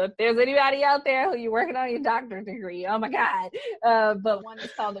on. So if there's anybody out there who you're working on your doctorate degree, oh my God. But one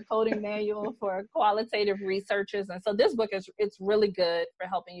is called The Coding Manual for Qualitative Researchers. And so this book it's really good for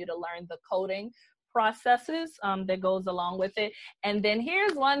helping you to learn the coding processes that goes along with it. And then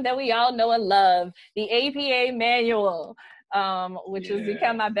here's one that we all know and love, the APA Manual, which has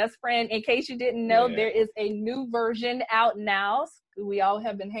become my best friend. In case you didn't know, there is a new version out now. We all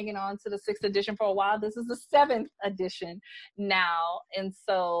have been hanging on to the 6th edition for a while. This is the 7th edition now. And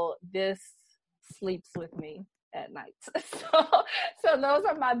so this sleeps with me at night. So those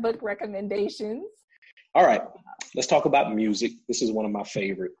are my book recommendations. All right, let's talk about music. This is one of my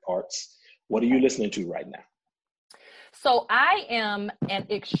favorite parts. What are you listening to right now? So I am an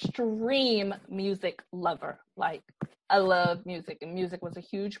extreme music lover. Like, I love music, and music was a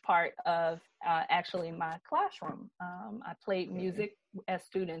huge part of actually my classroom. I played music as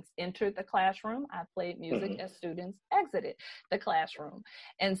students entered the classroom. I played music as students exited the classroom.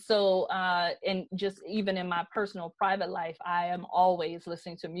 And so, and just even in my personal private life, I am always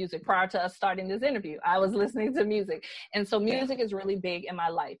listening to music. Prior to us starting this interview, I was listening to music. And so music is really big in my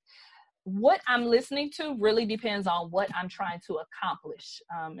life. What I'm listening to really depends on what I'm trying to accomplish.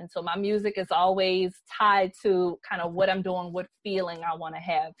 And so my music is always tied to kind of what I'm doing, what feeling I want to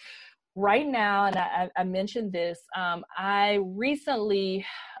have. Right now, and I mentioned this, I recently,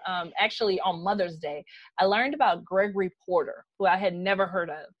 actually on Mother's Day, I learned about Gregory Porter, who I had never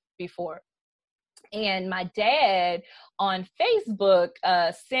heard of before. And my dad on Facebook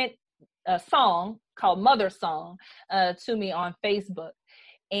sent a song called Mother Song to me on Facebook.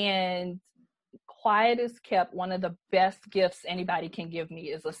 And quiet as kept, one of the best gifts anybody can give me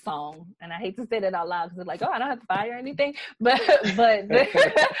is a song. And I hate to say that out loud because it's like, oh, I don't have to buy or anything. But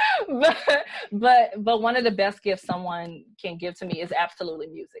one of the best gifts someone can give to me is absolutely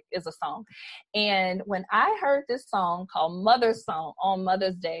music, is a song. And when I heard this song called Mother Song on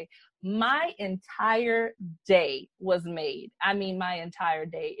Mother's Day, my entire day was made. I mean, my entire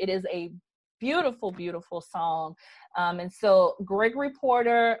day. It is a beautiful, beautiful song. And so Gregory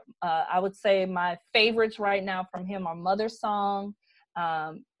Porter, I would say my favorites right now from him are Mother Song,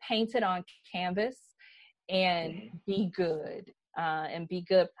 Painted on Canvas, and Be Good. And Be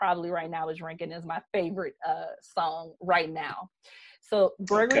Good probably right now is ranking as my favorite song right now. So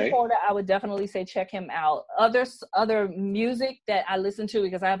Gregory Porter, I would definitely say check him out. Other music that I listen to,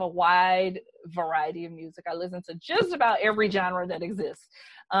 because I have a wide variety of music. I listen to just about every genre that exists.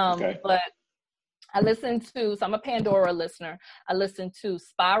 But I listen to, so I'm a Pandora listener. I listen to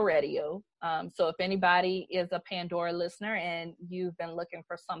Spy Radio. So if anybody is a Pandora listener and you've been looking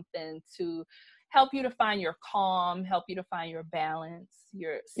for something to help you to find your calm, help you to find your balance,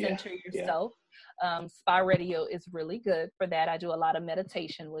 center yourself, Spy Radio is really good for that. I do a lot of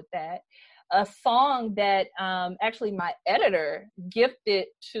meditation with that. A song that actually my editor gifted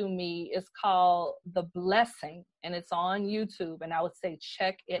to me is called The Blessing, and it's on YouTube, and I would say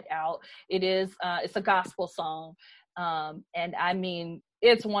check it out. It is, it's a gospel song, and I mean,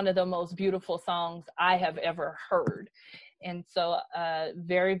 it's one of the most beautiful songs I have ever heard. And so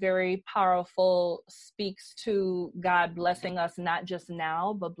very, very powerful, speaks to God blessing us, not just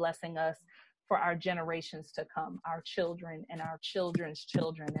now, but blessing us for our generations to come, our children and our children's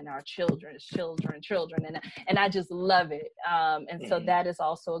children and our children's children. And I just love it. And so that is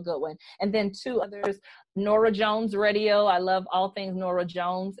also a good one. And then two others, Norah Jones Radio. I love all things Norah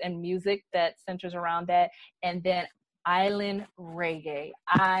Jones and music that centers around that. And then island reggae.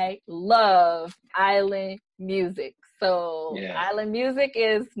 I love island music. So island music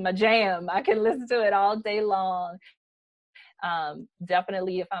is my jam. I can listen to it all day long.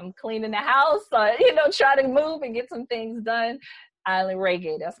 Definitely if I'm cleaning the house, try to move and get some things done, island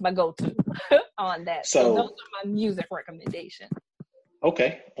reggae, that's my go-to on that. So those are my music recommendations.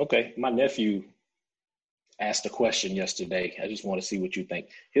 Okay. My nephew asked a question yesterday. I just want to see what you think.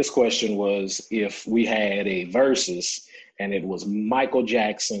 His question was, if we had a versus and it was Michael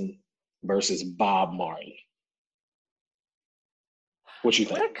Jackson versus Bob Marley, what you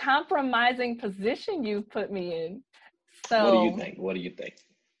think? What a compromising position you put me in. So, What do you think?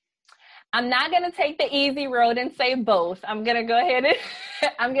 I'm not going to take the easy road and say both. I'm going to go ahead and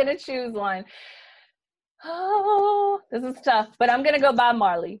I'm going to choose one. Oh, this is tough, but I'm going to go Bob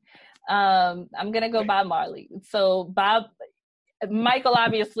Marley. I'm going to go Bob Marley. So Michael,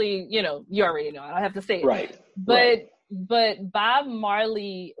 obviously, you already know, I don't have to say it. Right. But Bob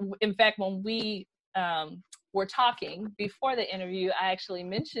Marley, in fact, when we were talking before the interview, I actually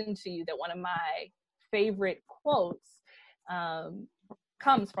mentioned to you that one of my favorite quotes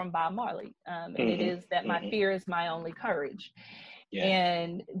comes from Bob Marley. And it is that my fear is my only courage. Yeah.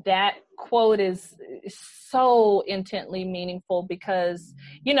 And that quote is so intently meaningful because,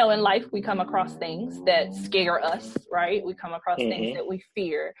 in life we come across things that scare us, right? We come across things that we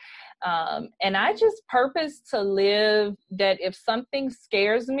fear. And I just purpose to live that if something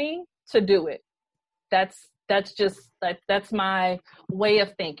scares me, to do it. That's my way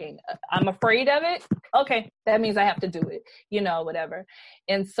of thinking. I'm afraid of it. Okay, that means I have to do it, whatever.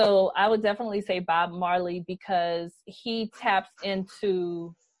 And so I would definitely say Bob Marley because he taps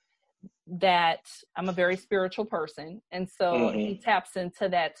into that. I'm a very spiritual person. And so he taps into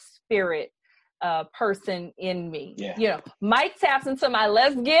that spirit person in me. Yeah. Mike taps into my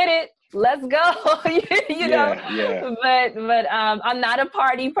let's get it. Let's go, know, but I'm not a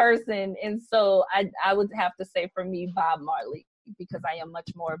party person. And so I would have to say for me, Bob Marley, because I am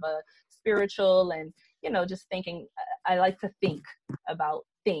much more of a spiritual and, just thinking, I like to think about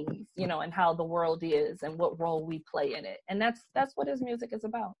things, and how the world is and what role we play in it. And that's what his music is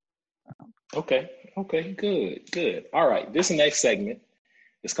about. Okay. Good. All right. This next segment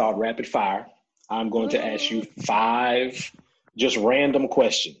is called Rapid Fire. I'm going to ask you 5 just random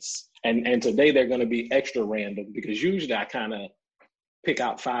questions. And today they're going to be extra random because usually I kind of pick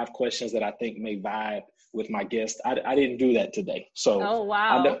out 5 questions that I think may vibe with my guest. I didn't do that today. So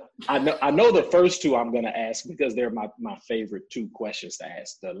I know the first 2 I'm going to ask because they're my favorite 2 questions to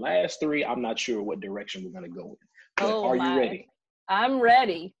ask. The last 3, I'm not sure what direction we're going to go with. But are you ready? I'm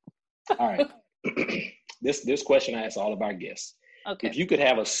ready. All right. This question I ask all of our guests. Okay. If you could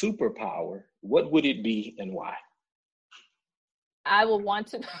have a superpower, what would it be and why? I would want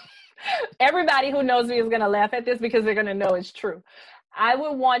to... Everybody who knows me is going to laugh at this because they're going to know it's true. I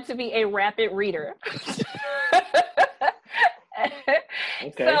would want to be a rapid reader.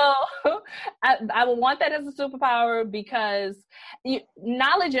 Okay. So I would want that as a superpower because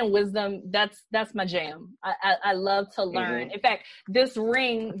knowledge and wisdom, that's my jam. I love to learn. In fact, this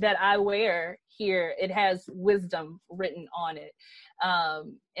ring that I wear here, it has wisdom written on it.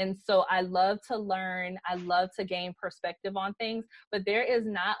 And so I love to learn. I love to gain perspective on things, but there is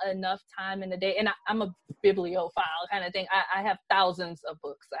not enough time in the day. And I'm a bibliophile kind of thing. I have thousands of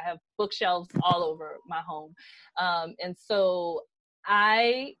books. I have bookshelves all over my home. And so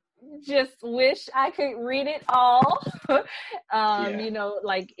I just wish I could read it all. If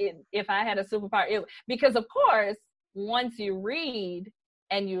I had a superpower, because of course, once you read,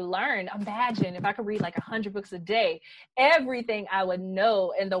 and you learn, imagine if I could read like 100 books a day, everything I would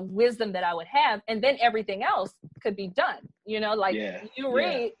know and the wisdom that I would have, and then everything else could be done. You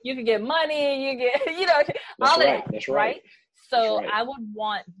read, you can get money, you get, all of that. That's right. So I would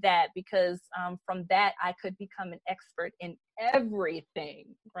want that because from that, I could become an expert in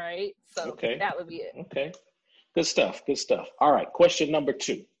everything, right? So that would be it. Okay. Good stuff. All right. Question number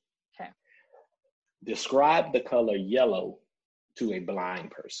 2. Okay. Describe the color yellow to a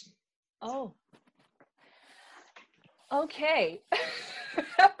blind person. Oh, okay.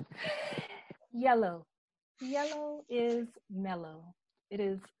 Yellow is mellow. It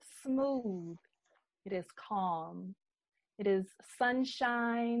is smooth. It is calm. It is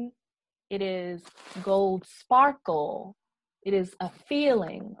sunshine. It is gold sparkle. It is a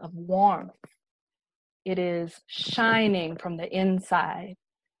feeling of warmth. It is shining from the inside.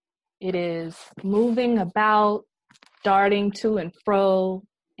 It is moving about, darting to and fro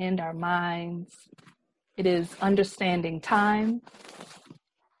in our minds. It is understanding time.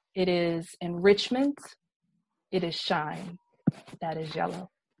 It is enrichment. It is shine. That is yellow.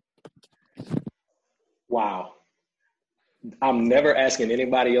 Wow. I'm never asking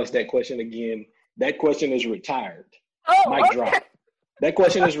anybody else that question again. That question is retired. Mic drop. That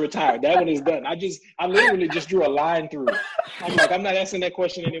question is retired. That one is done. I literally just drew a line through it. I'm like, I'm not asking that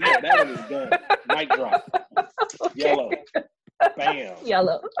question anymore. That one is done. Mic drop. Okay. Yellow. Bam.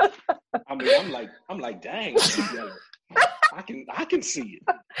 Yellow. I'm like, dang, yellow. I can see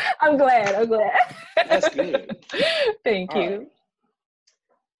it. I'm glad. That's good. Thank you. Right.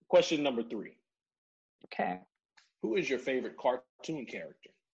 Question number 3. Okay. Who is your favorite cartoon character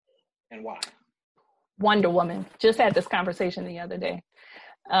and why? Wonder Woman. Just had this conversation the other day.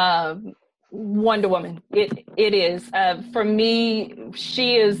 Wonder Woman. It is for me.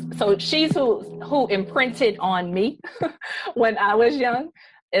 She's who imprinted on me when I was young.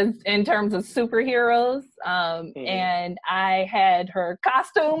 in terms of superheroes. And I had her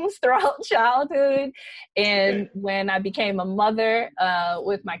costumes throughout childhood. And when I became a mother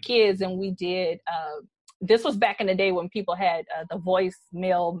with my kids, and we did, this was back in the day when people had the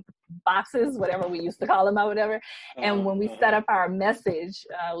voicemail boxes, whatever we used to call them or whatever. And when we set up our message,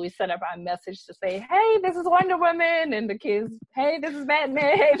 to say, hey, this is Wonder Woman, and the kids, hey, this is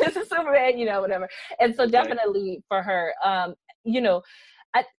Batman, hey, this is Superman, whatever. And so definitely for her,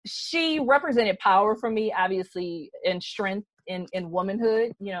 she represented power for me, obviously, and strength in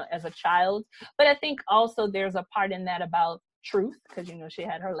womanhood, as a child. But I think also there's a part in that about truth, because she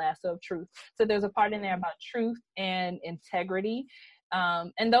had her lasso of truth. So there's a part in there about truth and integrity,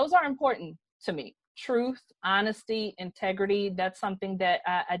 and those are important to me. Truth, honesty, integrity, that's something that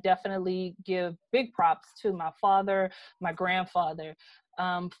I definitely give big props to my father, my grandfather,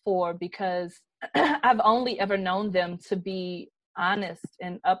 for, because I've only ever known them to be honest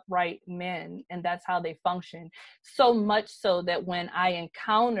and upright men, and that's how they function. So much so that when I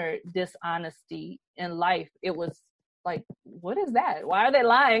encountered dishonesty in life, it was like, what is that? Why are they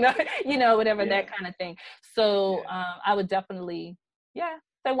lying? Whatever, that kind of thing. So I would definitely,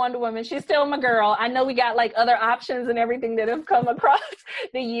 say Wonder Woman. She's still my girl. I know we got like other options and everything that have come across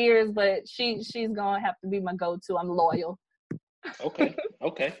the years, but she's gonna have to be my go-to. I'm loyal. Okay.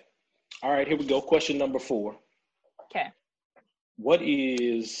 All right, here we go. Question number 4. Okay. What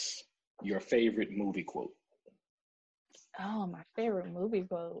is your favorite movie quote? Oh, my favorite movie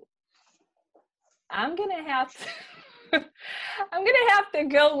quote. I'm gonna have to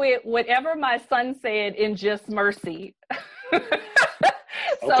go with whatever my son said in Just Mercy.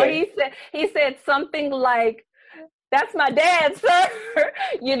 So he said something like, "That's my dad, sir,"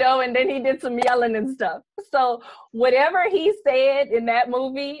 and then he did some yelling and stuff. So whatever he said in that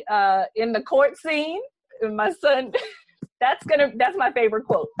movie, in the court scene, my son, that's my favorite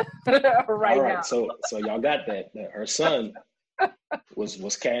quote right All right, now. so y'all got that her son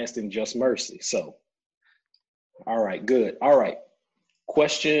was cast in Just Mercy. So, all right, good. All right.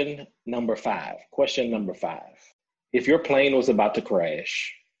 Question number 5. If your plane was about to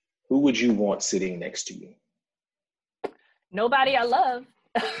crash, who would you want sitting next to you? Nobody I love.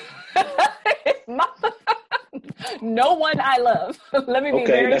 No one I love. Let me be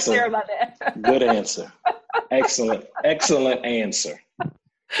very clear about that. Good answer. Excellent answer.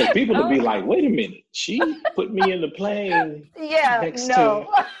 Because people would be like, wait a minute, she put me in the plane next to...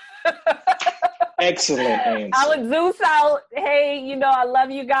 Excellent answer. I would Zeus out, hey, I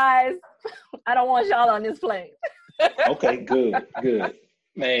love you guys. I don't want y'all on this plane. Okay, good.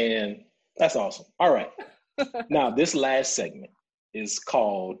 Man, that's awesome. All right. Now, this last segment is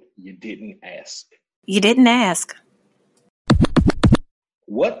called You Didn't Ask. You didn't ask.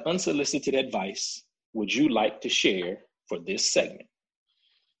 What unsolicited advice would you like to share for this segment?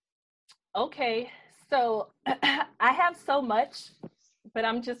 Okay, so I have so much, but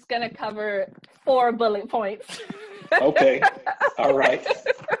I'm just going to cover 4 bullet points. Okay, all right.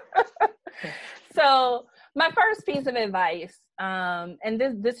 So my first piece of advice, and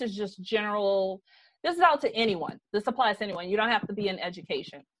this is just general, this is out to anyone. This applies to anyone. You don't have to be in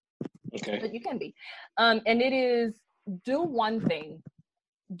education. Okay. But you can be. And it is, do one thing,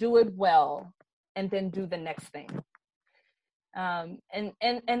 do it well, and then do the next thing. And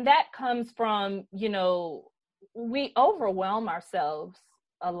that comes from, we overwhelm ourselves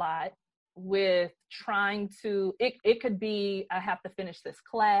a lot with trying to, it could be, I have to finish this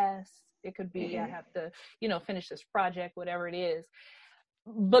class. It could be, I have to, finish this project, whatever it is.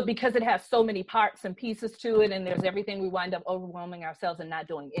 But because it has so many parts and pieces to it, and there's everything, we wind up overwhelming ourselves and not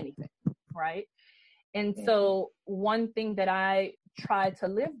doing anything, right? And so one thing that I try to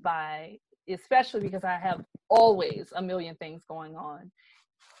live by, especially because I have always a million things going on,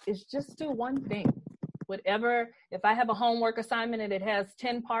 is just do one thing. Whatever, if I have a homework assignment and it has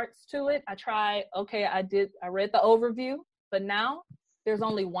 10 parts to it, I read the overview, but now there's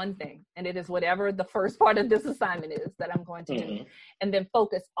only one thing, and it is whatever the first part of this assignment is that I'm going to do. And then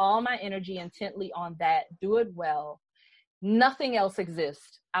focus all my energy intently on that, do it well. Nothing else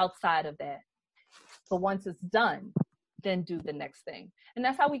exists outside of that. But once it's done, then do the next thing. And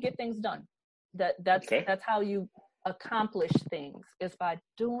that's how we get things done. That's how you accomplish things, is by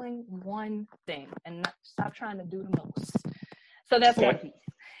doing one thing and stop trying to do the most. So that's one piece.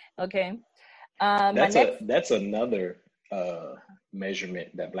 Okay. That's another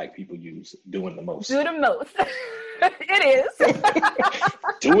measurement that Black people use, doing the most. Do the most. It is.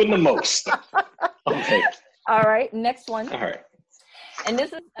 Doing the most. Okay. All right. Next one. All right. And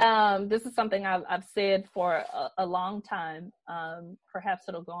this is something I've said for a long time. Perhaps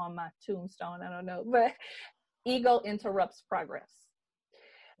it'll go on my tombstone. I don't know. But ego interrupts progress.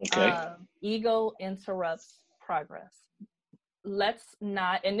 Okay. Ego interrupts progress. Let's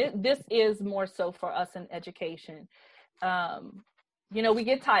not, and this is more so for us in education. We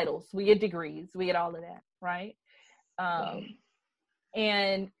get titles, we get degrees, we get all of that, right?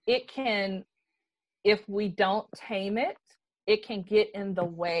 And it can, if we don't tame it, it can get in the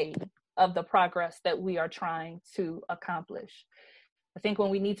way of the progress that we are trying to accomplish. I think when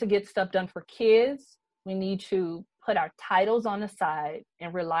we need to get stuff done for kids, we need to put our titles on the side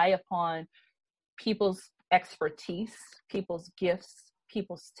and rely upon people's expertise, people's gifts,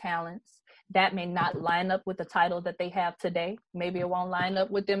 people's talents. That may not line up with the title that they have today. Maybe it won't line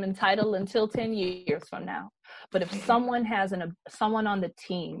up with them in title until 10 years from now. But if someone on the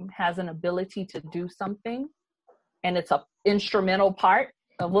team has an ability to do something, and it's an instrumental part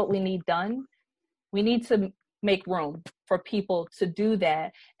of what we need done, we need to make room for people to do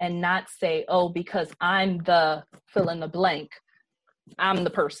that and not say, oh, because I'm the fill in the blank, I'm the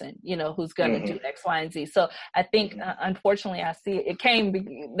person, who's going to do X, Y, and Z. So I think, unfortunately, I see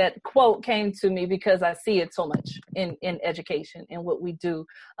that quote came to me because I see it so much in education and what we do.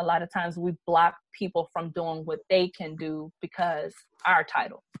 A lot of times we block people from doing what they can do because our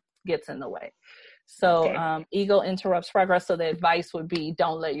title gets in the way. So ego interrupts progress. So the advice would be,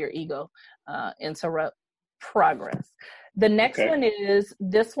 don't let your ego interrupt progress. The next one is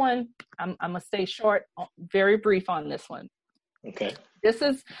this one. I'm going to stay short, very brief on this one. Okay. This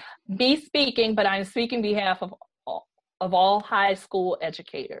is me speaking, but I'm speaking on behalf of all high school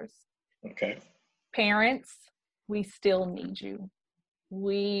educators. Okay. Parents, we still need you.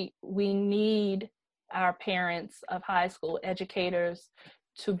 We need our parents of high school educators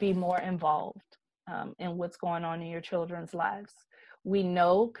to be more involved in what's going on in your children's lives. We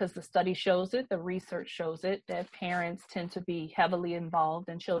know, because the study shows it, the research shows it, that parents tend to be heavily involved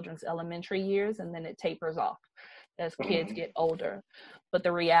in children's elementary years, and then it tapers off as kids get older. But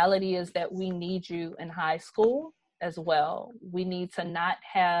the reality is that we need you in high school as well. We need to not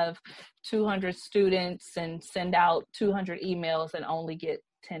have 200 students and send out 200 emails and only get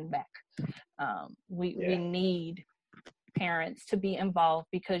 10 back. We need parents to be involved,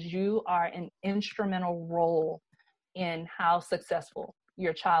 because you are an instrumental role in how successful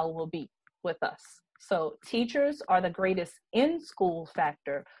your child will be with us. So teachers are the greatest in-school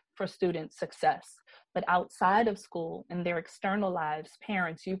factor for student success. But outside of school, in their external lives,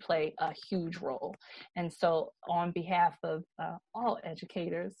 parents, you play a huge role. And so on behalf of all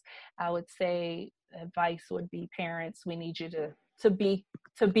educators, I would say advice would be, parents, we need you to be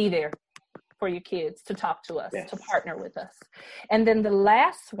there for your kids, to talk to us, to partner with us. And then the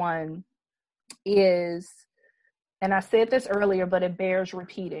last one is, and I said this earlier, but it bears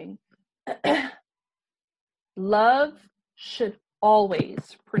repeating. Love should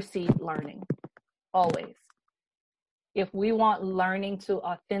always precede learning. Always. If we want learning to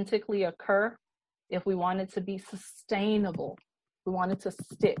authentically occur, if we want it to be sustainable, we want it to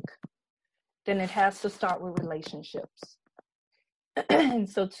stick, then it has to start with relationships. And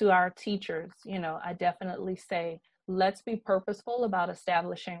so to our teachers, I definitely say, let's be purposeful about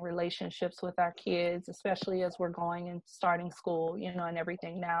establishing relationships with our kids, especially as we're going and starting school, and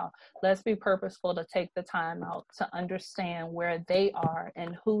everything now. Let's be purposeful to take the time out to understand where they are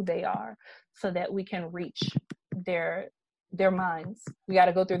and who they are, so that we can reach their minds. We got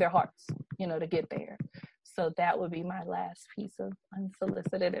to go through their hearts, to get there. So that would be my last piece of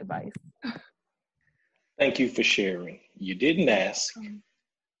unsolicited advice. Thank you for sharing. You didn't ask,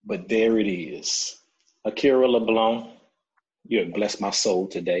 but there it is. Akira LeBlanc, you have blessed my soul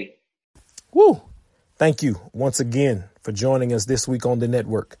today. Woo! Thank you once again for joining us this week on the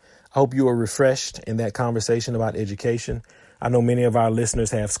network. I hope you are refreshed in that conversation about education. I know many of our listeners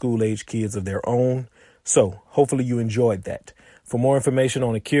have school-age kids of their own, so hopefully you enjoyed that. For more information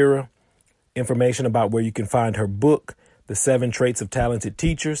on Akira, information about where you can find her book, The 7 Traits of Talented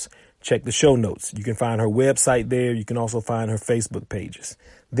Teachers, check the show notes. You can find her website there. You can also find her Facebook pages.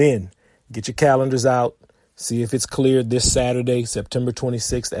 Then get your calendars out. See if it's cleared this Saturday, September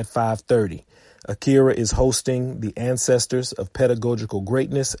 26th at 5:30. Akira is hosting the Ancestors of Pedagogical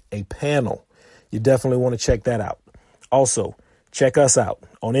Greatness, a panel. You definitely want to check that out. Also, check us out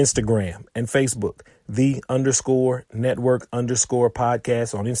on Instagram and Facebook,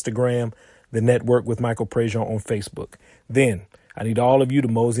 _network_podcast on Instagram, The Network with Michael Prejean on Facebook. Then I need all of you to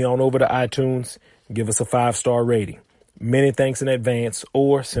mosey on over to iTunes and give us a 5-star rating. Many thanks in advance,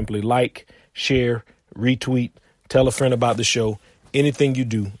 or simply like, share, retweet, tell a friend about the show. Anything you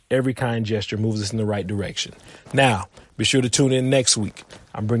do, every kind gesture moves us in the right direction. Now, be sure to tune in next week.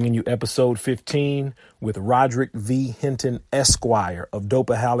 I'm bringing you episode 15 with Roderick V. Hinton, Esquire of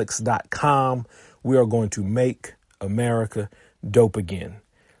Dopeaholics.com. We are going to make America dope again.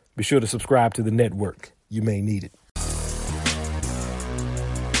 Be sure to subscribe to the network. You may need it.